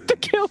 He took the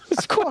kill.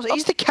 Of course,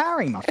 he's the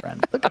carry, my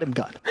friend. Look at him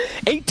go.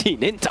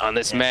 18 int on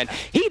this man.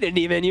 He didn't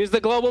even use the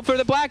global for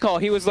the Black Hole.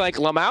 He was like,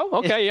 Lamau?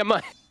 Okay,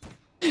 yeah,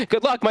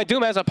 good luck. My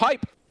Doom has a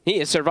pipe. He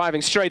is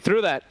surviving straight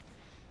through that.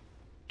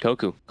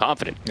 Koku,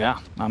 confident. Yeah,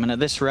 I mean, at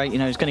this rate, you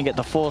know, he's going to get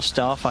the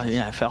 4-star.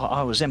 If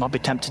I was him, I'd be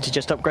tempted to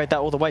just upgrade that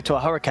all the way to a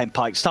Hurricane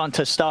Pike, starting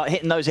to start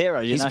hitting those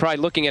heroes. He's probably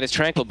looking at his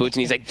Tranquil Boots,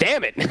 and he's like,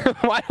 damn it,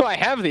 why do I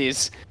have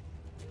these?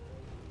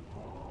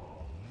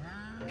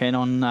 In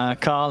on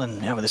Carl,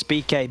 and with this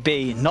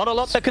BKB, not a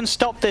lot that can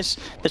stop this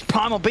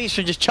Primal Beast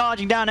from just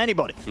charging down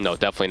anybody. No,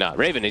 definitely not.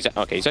 Raven, he's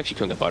actually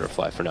killing a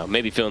Butterfly for now.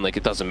 Maybe feeling like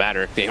it doesn't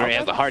matter. He already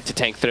has the heart to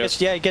tank through.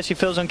 I guess he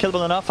feels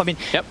unkillable enough. I mean,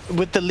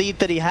 with the lead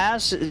that he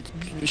has,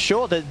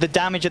 sure, the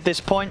damage at this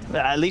point,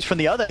 at least from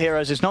the other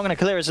heroes, is not going to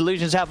clear his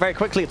illusions out very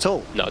quickly at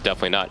all. No,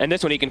 definitely not. And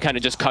this one, he can kind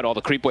of just cut all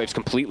the creep waves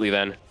completely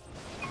then.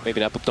 Maybe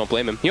not, don't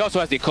blame him. He also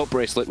has the Occult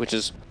Bracelet, which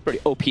is a pretty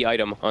OP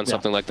item on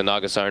something like the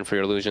Naga Siren for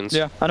your illusions.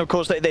 Yeah, and of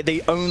course,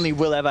 they only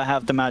will ever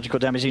have the magical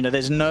damage. You know,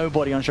 there's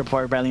nobody on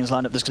Shopify Rebellion's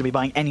lineup that's going to be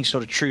buying any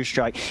sort of True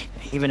Strike.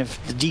 Even if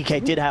the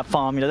DK did have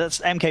farm, you know, that's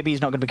MKB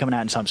is not going to be coming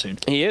out anytime soon.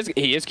 He is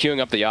queuing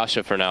up the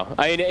Yasha for now.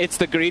 I mean, it's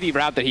the greedy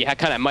route that he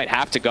kind of might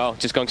have to go.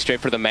 Just going straight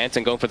for the Manta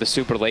and going for the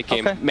super late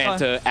game.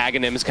 Manta,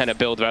 Aghanims kind of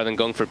build rather than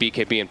going for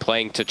BKB and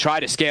playing to try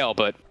to scale.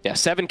 But yeah,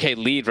 7K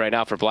lead right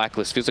now for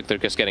Blacklist. Feels like they're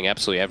just getting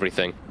absolutely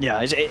everything.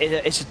 Yeah,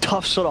 it's a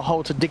tough sort of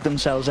hole to dig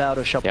themselves out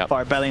of Shopify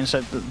Rebellion, so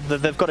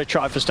they've got to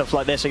try for stuff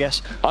like this, I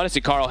guess. Honestly,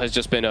 Carl has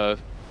just been a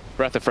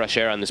breath of fresh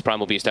air on this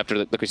Primal Beast after,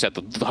 like we said,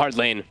 the hard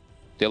lane.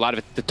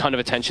 The ton of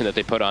attention that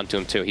they put onto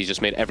him too. He's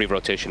just made every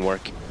rotation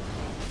work.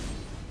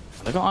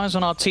 They've got eyes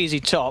on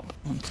RTZ top.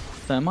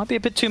 There might be a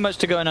bit too much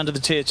to go in under the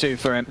tier 2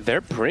 for him.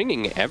 They're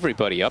bringing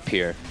everybody up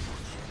here.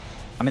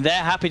 I mean, they're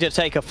happy to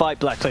take a fight,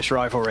 Blacklist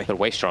Rivalry. They're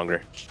way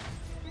stronger.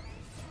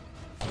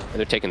 And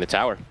they're taking the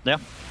tower. Yeah,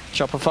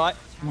 Shopify.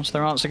 What's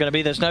their answer going to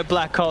be? There's no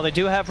Black Hole. They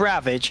do have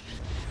Ravage.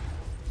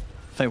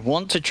 They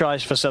want to try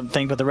for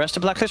something, but the rest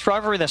of Blacklist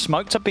Rivalry, they're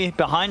smoked up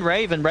behind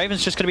Raven.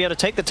 Raven's just going to be able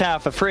to take the tower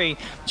for free.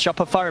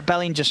 Shopify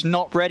Rebellion just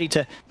not ready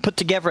to put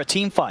together a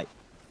team fight.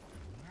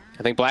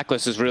 I think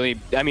Blacklist is really,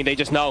 I mean, they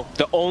just know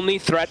the only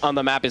threat on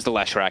the map is the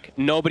Leshrac.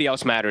 Nobody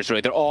else matters, really.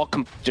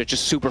 They're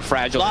just super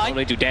fragile. They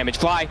only do damage.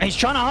 Fly. He's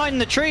trying to hide in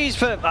the trees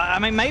for, I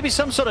mean, maybe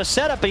some sort of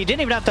setup, but he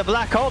didn't even have the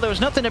Black Hole. There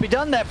was nothing to be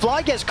done there.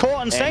 Fly gets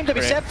caught and same to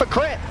be said for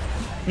crit.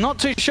 Not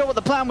too sure what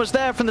the plan was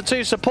there from the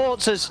two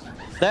supports, as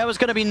there was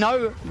going to be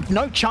no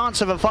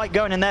chance of a fight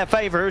going in their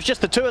favor. It was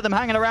just the two of them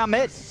hanging around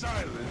mid.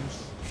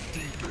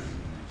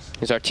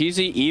 Is RTZ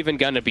even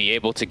going to be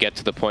able to get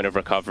to the point of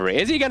recovery?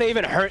 Is he going to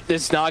even hurt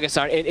this Naga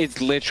Siren?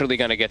 It's literally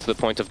going to get to the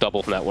point of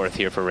double net worth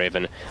here for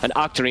Raven. An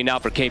Octarine now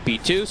for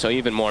KP2, so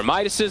even more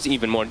Midases,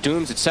 even more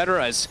Dooms,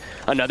 etc. as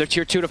another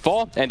tier 2 to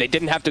fall, and they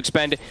didn't have to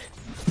expend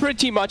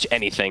pretty much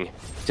anything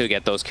to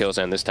get those kills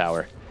in this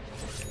tower.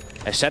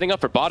 And setting up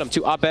for bottom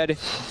to Abed.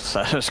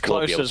 That was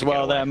close as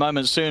well there. A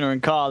moment sooner,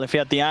 and Carl, if he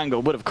had the angle,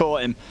 would have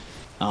caught him.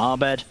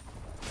 Abed,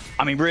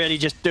 I mean, really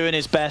just doing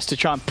his best to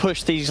try and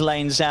push these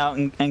lanes out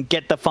and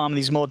get the farm in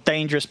these more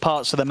dangerous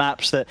parts of the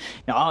maps that,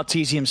 you know,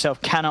 RTZ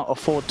himself cannot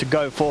afford to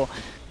go for.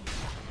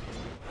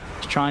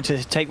 Just trying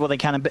to take what they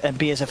can and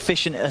be as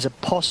efficient as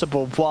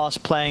possible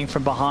whilst playing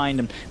from behind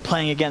and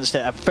playing against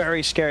a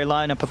very scary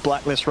lineup of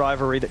Blacklist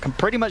Rivalry that can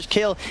pretty much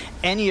kill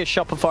any of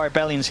Shopify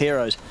Rebellion's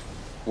heroes.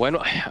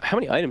 How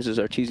many items does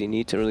RTZ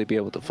need to really be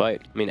able to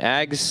fight? I mean,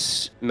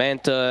 Ags,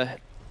 Manta...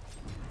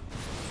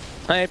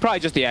 probably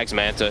just the Ags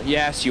Manta.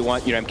 Yes, you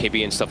want your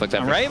MKB and stuff like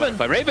that. Raven.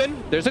 But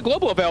Raven, there's a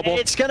global available.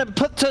 It's going to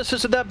put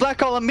that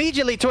Black Hole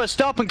immediately to a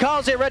stop, and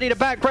Carl's here ready to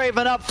back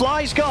Raven up.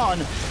 Fly's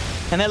gone.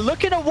 And they're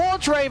looking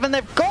towards Raven.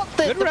 They've got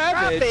the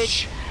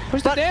Ravage.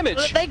 Where's the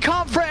damage? They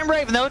can't threaten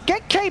Raven. They'll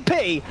get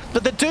KP,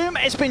 but the Doom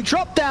has been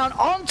dropped down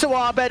onto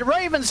Abed.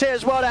 Raven's here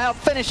as well to help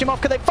finish him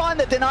off. Can they find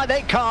the deny?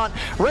 They can't.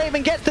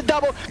 Raven gets the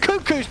double.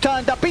 Cuckoo's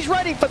turned up. He's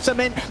ready for some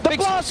in. The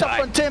blast up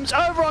on Tim's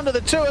over onto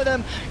the two of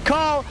them.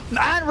 Carl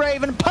and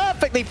Raven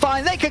perfectly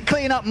fine. They can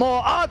clean up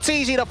more. Art's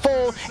easy to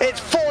fall.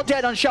 It's 4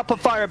 dead on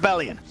Shopify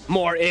Rebellion.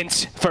 More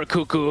int for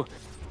Cuckoo.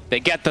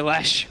 They get the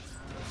Lesh.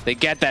 They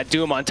get that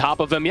Doom on top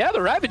of him. Yeah,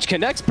 the Ravage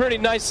connects pretty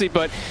nicely,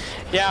 but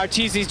yeah,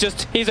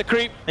 RTZ's he's a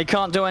creep. He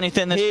can't do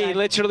anything this game. He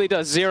literally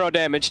does 0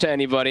 damage to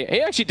anybody.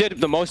 He actually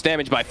did the most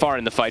damage by far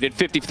in the fight. He did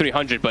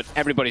 5,300, but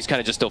everybody's kind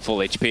of just still full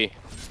HP.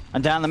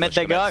 And down the mid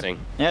they go.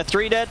 Yeah,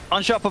 3 dead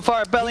on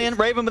Shopify Rebellion.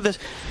 Raven with this,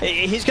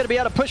 he's going to be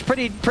able to push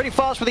pretty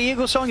fast with the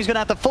Eagle Song. He's going to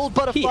have the full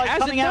butterfly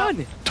coming out.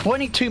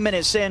 22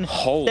 minutes in.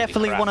 Holy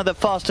Definitely crap. One of the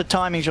faster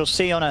timings you'll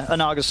see on a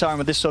Naga Siren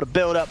with this sort of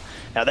build-up.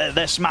 Now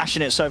they're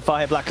smashing it so far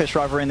here, Blacklist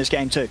Rivalry in this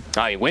game too.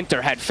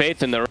 Winter had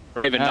faith in the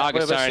Raven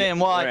Nagas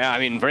I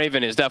mean,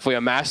 Raven is definitely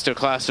a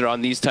masterclasser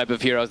on these type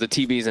of heroes, the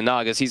TBs and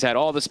Nagas. He's had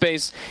all the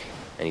space,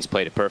 and he's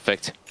played it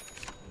perfect.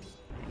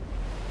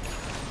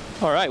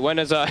 All right, when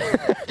is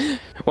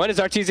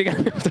Arteezy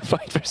gonna be able to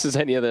fight versus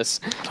any of this?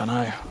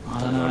 I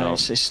don't know.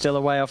 It's still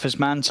a way off his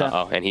manta.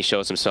 Uh-oh, and he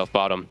shows himself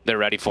bottom. They're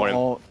ready for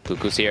him.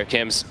 Cuckoo's here.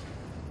 Kim's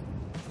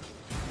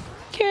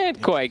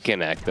can't quite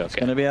connect. Okay. It's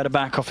gonna be able to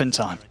back off in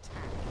time.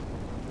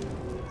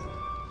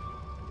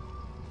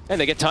 And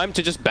they get time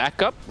to just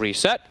back up,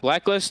 reset.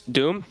 Blacklist,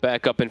 Doom,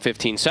 back up in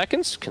 15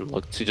 seconds. Can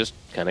look to just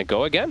kind of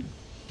go again.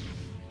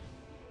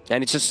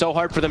 And it's just so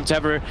hard for them to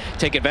ever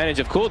take advantage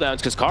of cooldowns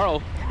because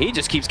Carl, he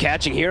just keeps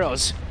catching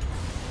heroes.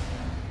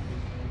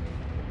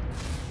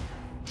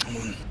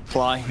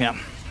 Fly, yeah.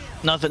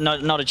 Not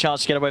a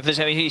chance to get away with this.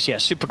 I mean,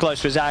 he's super close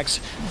to his Ags.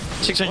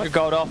 600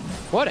 gold off.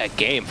 What a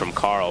game from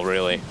Carl,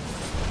 really.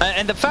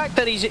 And the fact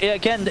that he's,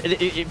 again,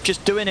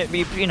 just doing it,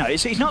 you know,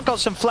 he's not got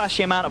some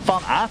flashy amount of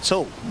farm at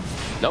all.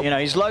 Nope. You know,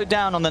 he's low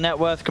down on the net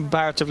worth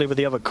comparatively with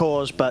the other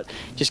cores, but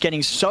just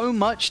getting so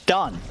much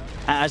done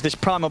as this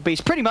Primal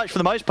Beast, pretty much for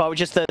the most part, with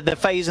just the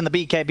phase and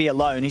the BKB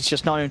alone. He's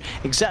just known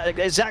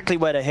exactly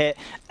where to hit.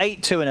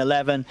 8, 2, and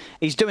 11.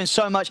 He's doing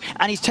so much,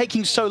 and he's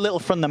taking so little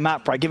from the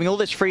map, right? Giving all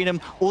this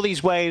freedom, all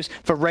these waves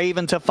for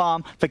Raven to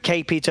farm, for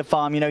KP to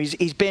farm. You know,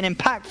 he's been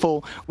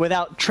impactful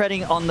without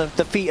treading on the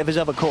feet of his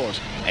other cores.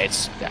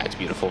 It's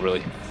beautiful,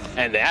 really.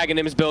 And the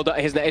Aghanims build up,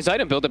 his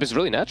item buildup is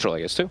really natural,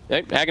 I guess, too.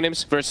 Right?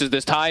 Aghanims versus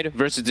this Tide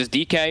versus this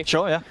DK.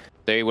 Sure, yeah.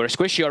 They were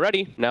squishy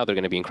already. Now they're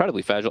going to be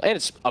incredibly fragile. And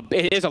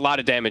it is a lot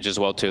of damage as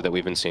well, too, that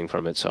we've been seeing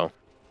from it, so.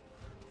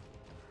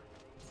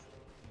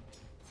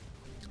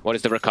 What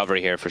is the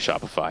recovery here for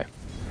Shopify?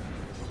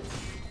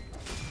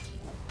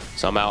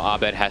 Somehow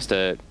Abed has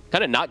to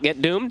kind of not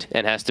get doomed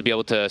and has to be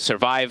able to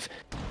survive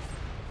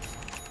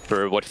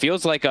for what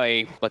feels like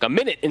a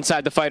minute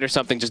inside the fight or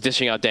something, just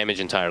dishing out damage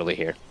entirely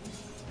here.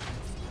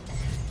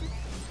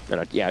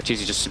 And yeah,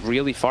 Arteezy's just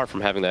really far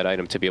from having that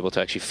item to be able to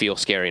actually feel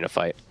scary in a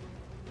fight.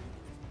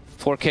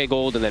 4k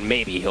gold, and then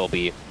maybe he'll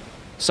be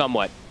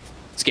somewhat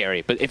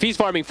scary. But if he's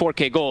farming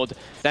 4k gold,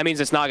 that means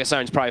this Naga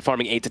Siren's probably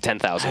farming 8 to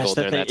 10,000 gold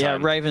during that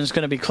time. Yeah, Raven's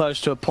going to be close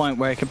to a point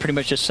where he can pretty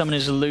much just summon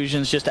his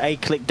illusions, just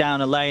A-click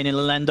down a lane, and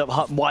he'll end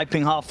up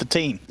wiping half the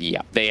team.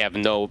 Yeah, they have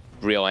no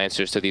real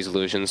answers to these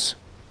illusions.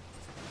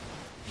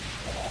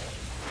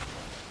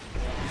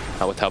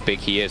 With how big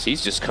he is,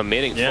 he's just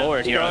committing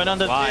forward here. Going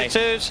under tier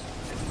 2s.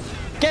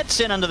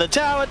 Gets in under the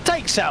tower,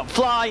 takes out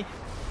Fly.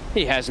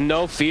 He has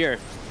no fear.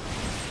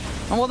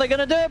 And what are they going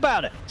to do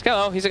about it?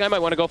 He's like, I might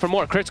want to go for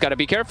more. Crit's got to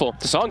be careful.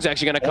 The song's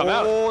actually going to come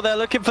out. Oh, they're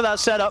looking for that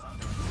setup.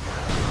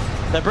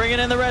 They're bringing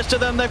in the rest of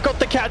them. They've got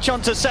the catch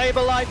onto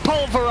Saberlight.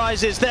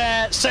 Pulverizes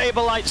there.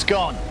 Saberlight's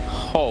gone.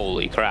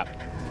 Holy crap.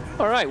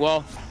 All right,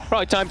 well,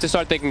 probably time to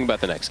start thinking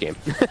about the next game.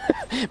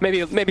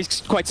 maybe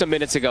quite some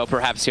minutes ago,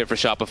 perhaps, here for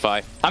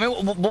Shopify. I mean,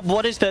 what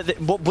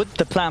would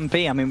the plan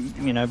be? I mean,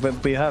 you know,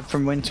 we heard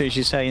from Winter, as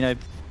you say, you know,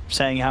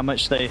 saying how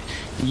much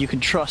you can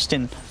trust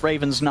in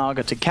Raven's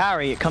Naga to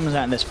carry. It comes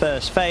out in this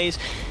first phase.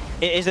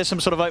 Is there some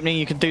sort of opening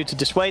you can do to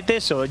dissuade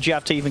this, or do you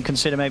have to even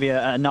consider maybe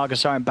a Naga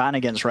Siren ban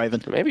against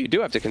Raven? Maybe you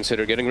do have to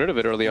consider getting rid of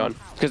it early on,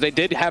 because they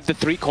did have the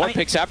 3 core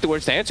picks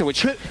afterwards to answer,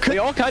 which they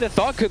all kind of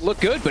thought could look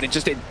good, but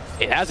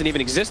it hasn't even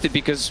existed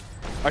because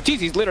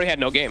Arteezy's literally had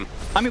no game.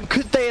 I mean,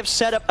 could they have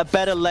set up a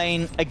better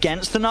lane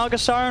against the Naga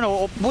Siren,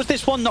 or was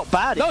this one not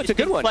bad? No, it's a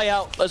good one. Play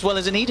out as well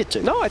as it needed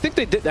to. No, I think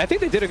they did. I think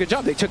they did a good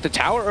job. They took the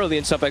tower early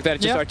and stuff like that.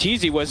 It's just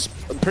Arteezy was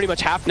pretty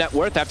much half net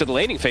worth after the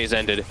laning phase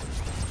ended.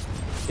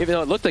 Even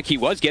though it looked like he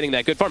was getting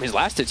that good farm, his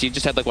last hits, he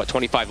just had like, what,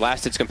 25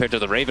 last hits compared to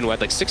the Raven who had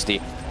like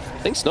 60.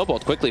 Things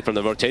snowballed quickly from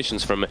the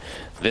rotations from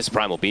this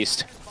Primal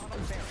Beast.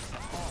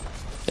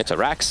 It's a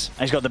Rax.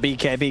 He's got the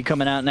BKB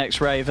coming out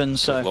next, Raven,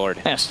 so... Good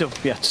Lord. Yeah,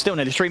 still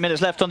nearly 3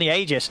 minutes left on the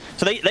Aegis.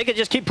 So they could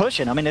just keep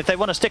pushing. I mean, if they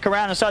want to stick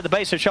around inside the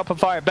base of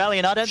Shopify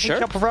Rebellion, I don't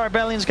think Shopify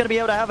Rebellion is going to be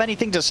able to have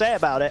anything to say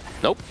about it.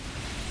 Nope.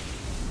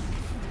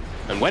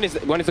 And when is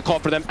the call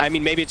for them? I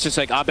mean, maybe it's just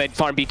like Abed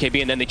farm BKB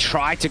and then they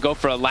try to go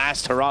for a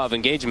last hurrah of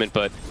engagement,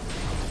 but...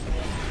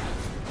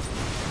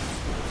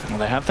 Well,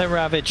 they have their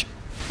Ravage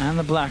and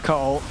the Black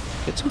Hole.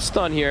 Get some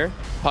stun here.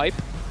 Pipe.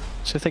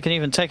 So if they can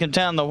even take him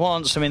down the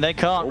once, I mean, they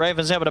can't.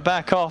 Raven's able to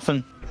back off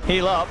and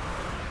heal up.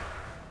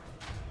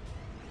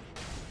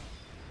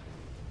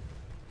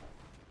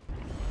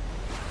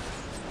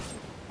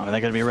 I mean,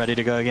 they're going to be ready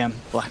to go again.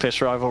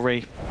 Blacklist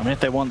rivalry. I mean, if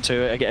they want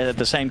to, at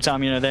the same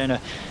time, you know, they're in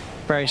a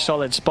very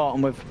solid spot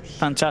and with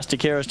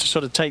fantastic heroes to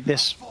sort of take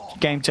this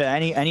game to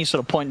any sort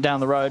of point down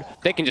the road.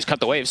 They can just cut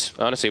the waves,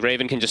 honestly.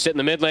 Raven can just sit in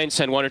the mid lane,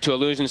 send 1 or 2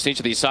 illusions to each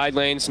of these side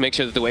lanes, make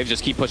sure that the waves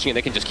just keep pushing it.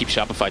 They can just keep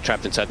Shopify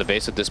trapped inside the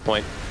base at this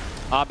point.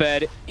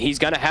 Abed, he's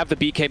going to have the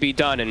BKB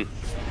done, and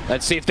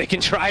let's see if they can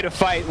try to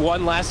fight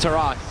one last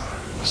hurrah.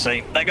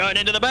 See, they're going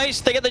into the base.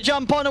 They get the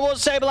jump on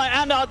towards Saberlight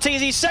and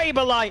Arteezy.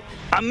 Saberlight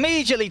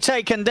immediately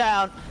taken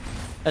down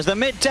as the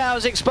mid tower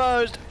is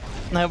exposed.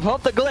 They'll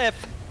pop the glyph.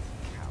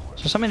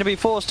 So something to be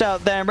forced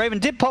out there. And Raven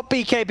did pop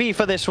BKB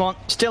for this one.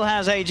 Still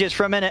has Aegis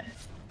for a minute.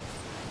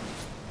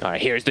 All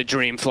right, here's the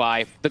Dream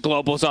Fly. The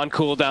Global's on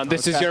cooldown.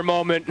 This is your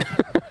moment.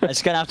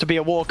 It's going to have to be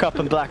a walk up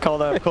and Black Hole,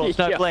 though, of course.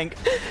 No blink.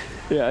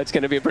 Yeah, it's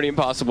going to be a pretty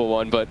impossible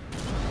one, but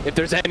if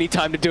there's any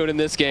time to do it in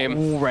this game.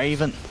 Ooh,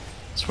 Raven.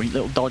 Sweet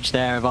little dodge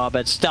there of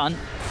Abed's stun.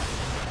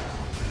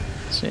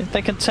 See if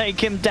they can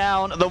take him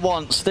down the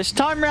once. This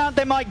time round,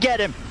 they might get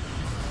him.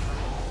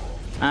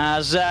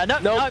 As,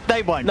 no,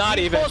 they won't. Not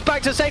even. Forced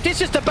back to safety. It's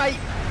just a bait.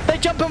 They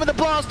jump in with the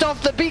blast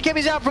off. The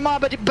BKB's out from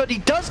Abed, but he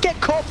does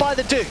get caught by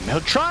the Doom. He'll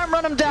try and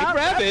run him down.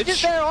 Ravage.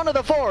 Just there onto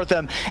the 4 of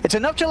them. It's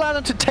enough to allow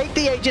them to take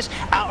the Aegis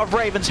out of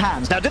Raven's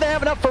hands. Now, do they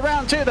have enough for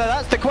round 2, though?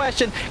 That's the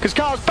question, because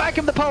Carl's back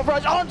in the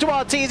pulverize onto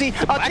Arteezy.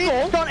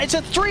 Arteezy's gone. It's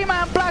a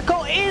 3-man Black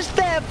Hole. Is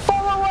there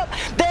follow-up?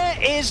 There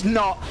is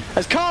not.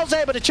 As Carl's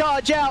able to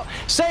charge out,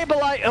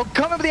 Saberlight, he'll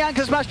come in with the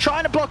Anchor Smash,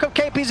 trying to block up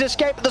KP's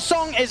escape. The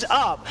song is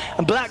up.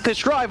 And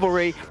Blacklist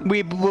Rivalry,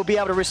 we will be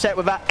able to reset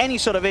without any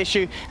sort of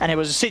issue. And it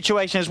was a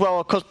situation as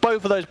well, of course,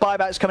 both of those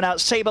buybacks coming out.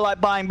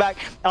 Saberlight buying back,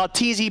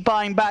 Arteezy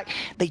buying back.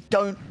 They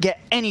don't get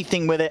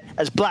anything with it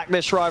as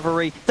Blacklist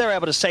Rivalry. They're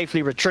able to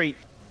safely retreat.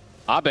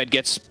 Abed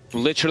gets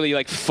literally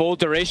like full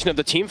duration of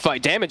the team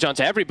fight damage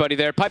onto everybody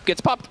there. Pipe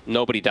gets popped.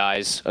 Nobody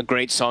dies. A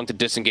great song to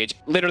disengage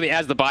literally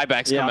as the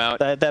buybacks come out.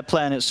 They're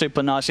playing it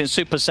super nice and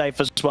super safe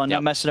as well.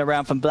 Not messing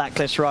around from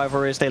Blacklist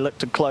Rivalry as they look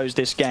to close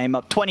this game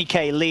up.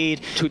 20k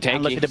lead. Too tanky.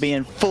 And looking to be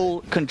in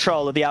full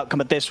control of the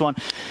outcome of this one.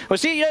 Well,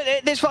 see,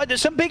 this fight,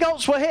 some big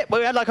ults were hit.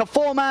 We had like a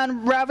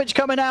 4-man Ravage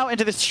coming out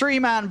into this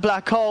 3-man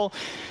Black Hole.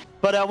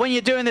 But when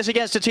you're doing this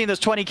against a team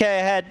that's 20k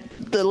ahead,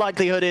 the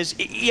likelihood is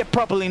you're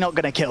probably not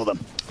going to kill them.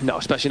 No,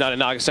 especially not a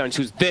Nagasarans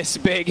who's this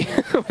big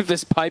with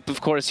this pipe, of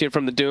course, here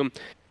from the Doom.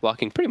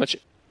 Blocking pretty much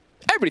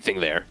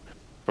everything there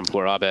from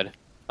poor Abed.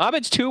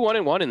 Abed's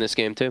 2-1-1 in this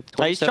game, too.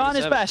 He's trying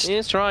his best.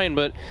 He's trying,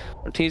 but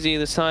Arteezy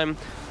this time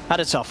had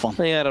a tough one.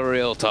 He had a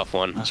real tough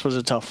one. This was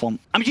a tough one.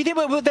 I mean, do you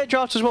think with their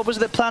draft as well, was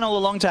the plan all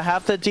along to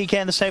have the DK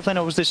in the safe lane,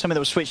 or was this something that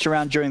was switched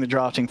around during the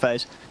drafting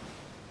phase?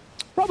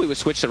 Probably was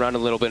switched around a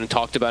little bit and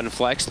talked about and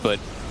flexed, but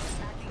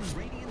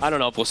I don't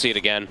know if we'll see it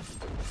again.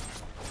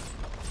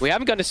 We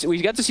haven't got to see,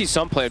 we got to see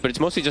some play it, but it's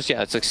mostly just,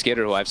 it's like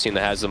Skater who I've seen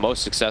that has the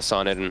most success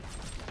on it, and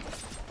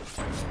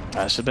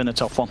this has been a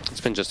tough one.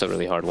 It's been just a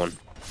really hard one.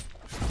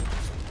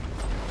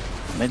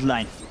 Mid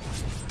lane.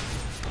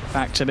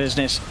 Back to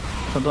business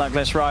for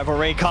Blacklist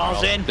Rivalry.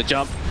 Carl's in. The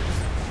jump.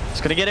 He's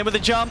going to get in with the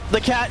jump,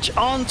 the catch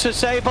onto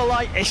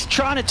Saberlight. He's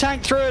trying to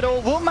tank through it all.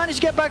 Will manage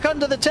to get back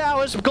under the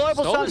towers.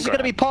 Global Stance is going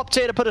to be popped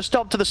here to put a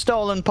stop to the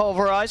stolen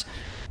pulverize.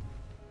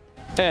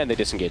 And they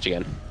disengage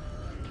again.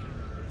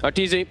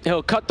 Arteezy,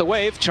 he'll cut the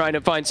wave, trying to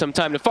find some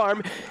time to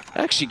farm.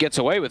 Actually gets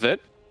away with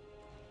it.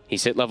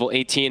 He's hit level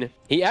 18.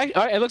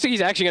 It looks like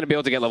he's actually going to be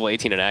able to get level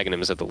 18 in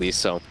Aghanims at the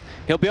least, so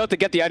he'll be able to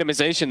get the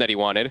itemization that he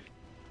wanted.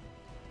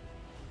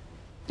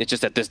 It's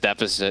just at this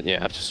deficit,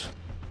 just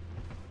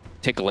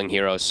tickling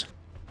heroes.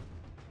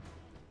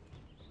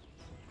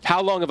 How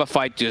long of a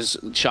fight does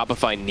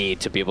Shopify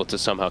need to be able to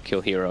somehow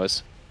kill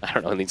heroes? I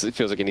don't know, it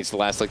feels like it needs to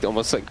last like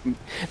almost like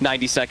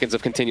 90 seconds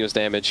of continuous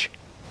damage.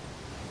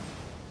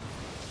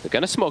 They're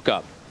gonna smoke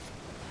up.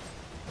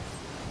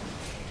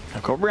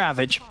 I've got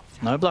Ravage.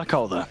 No Black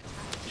Hole though.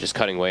 Just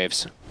cutting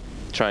waves.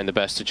 Trying the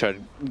best to try to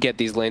get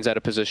these lanes out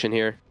of position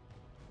here.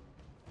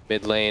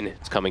 Mid lane,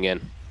 it's coming in.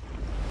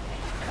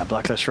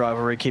 Blacklist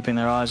Rivalry keeping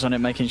their eyes on it,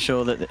 making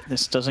sure that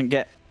this doesn't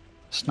get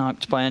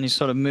sniped by any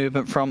sort of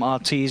movement from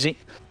Arteezy.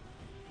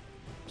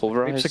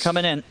 Pulverize. Creeps are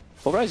coming in.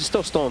 Pulverize is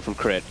still stolen from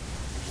Crit.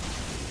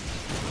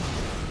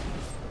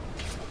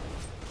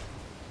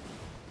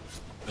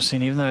 We've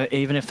seen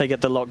even if they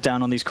get the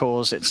lockdown on these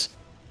cores, it's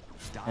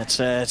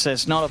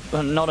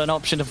not an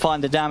option to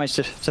find the damage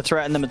to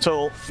threaten them at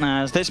all.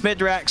 As this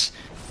mid-rax,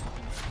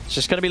 it's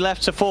just going to be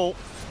left to fall.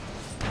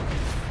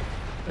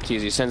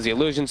 Arteezy sends the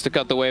illusions to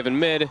cut the wave in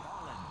mid.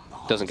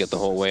 Doesn't get the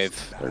whole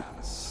wave.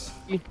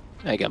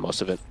 I got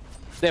most of it.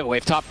 They have a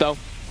wave top though.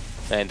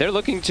 And they're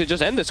looking to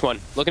just end this one.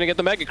 Looking to get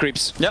the mega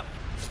creeps. Yep.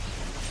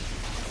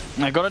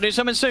 They've got to do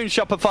something soon,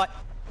 Shopify.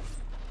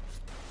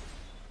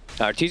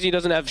 Arteezy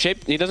doesn't have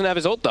shape. He doesn't have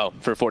his ult though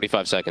for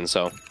 45 seconds,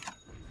 so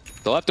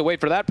they'll have to wait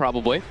for that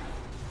probably.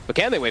 But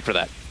can they wait for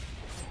that?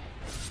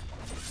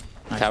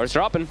 Tower's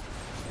dropping.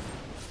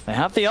 They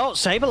have the ult,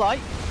 Saberlight.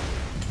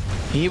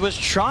 He was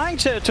trying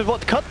to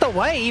cut the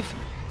wave,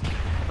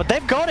 but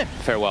they've got him.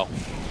 Farewell.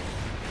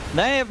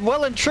 They have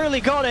well and truly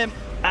got him.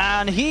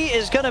 And he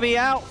is going to be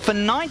out for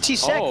 90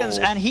 seconds,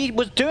 and he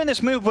was doing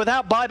this move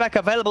without buyback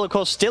available, of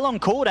course, still on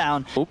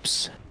cooldown.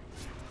 Oops.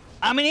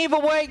 I mean, either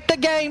way, the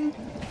game,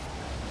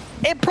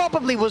 it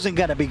probably wasn't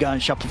going to be going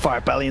Shopify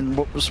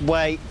Rebellion's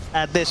way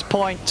at this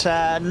point.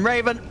 And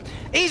Raven,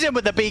 he's in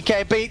with the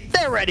BKB.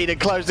 They're ready to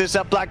close this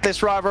up.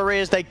 Blacklist Rivalry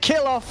as they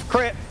kill off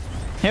Crit.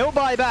 He'll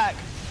buy back.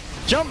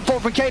 Jump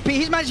forward from KP.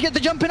 He's managed to get the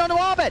jump in onto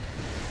Abed.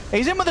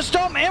 He's in with the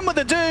Stomp, in with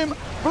the Doom,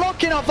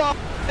 blocking off our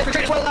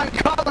well and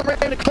Carl and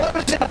Raven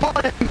close in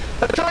upon him.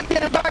 They're trying to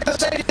get him back to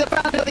safety. The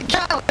found they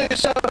cannot do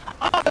so.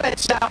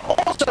 Abed's down,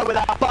 also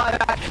without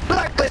buyback.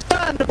 Blacklist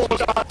turn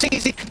towards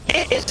Arteezy.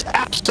 It is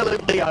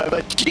absolutely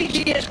over.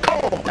 GG is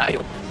called.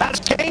 That's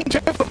game 2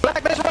 for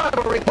Blacklist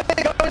Rivalry.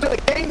 They go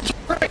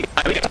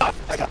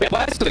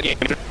the game.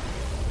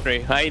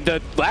 I mean,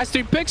 the last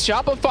 3 picks,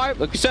 Shopify,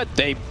 like you said,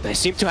 they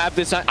seem to have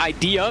this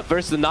idea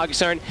versus the Naga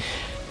Siren.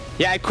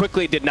 Yeah, it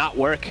quickly did not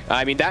work.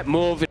 I mean, that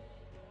move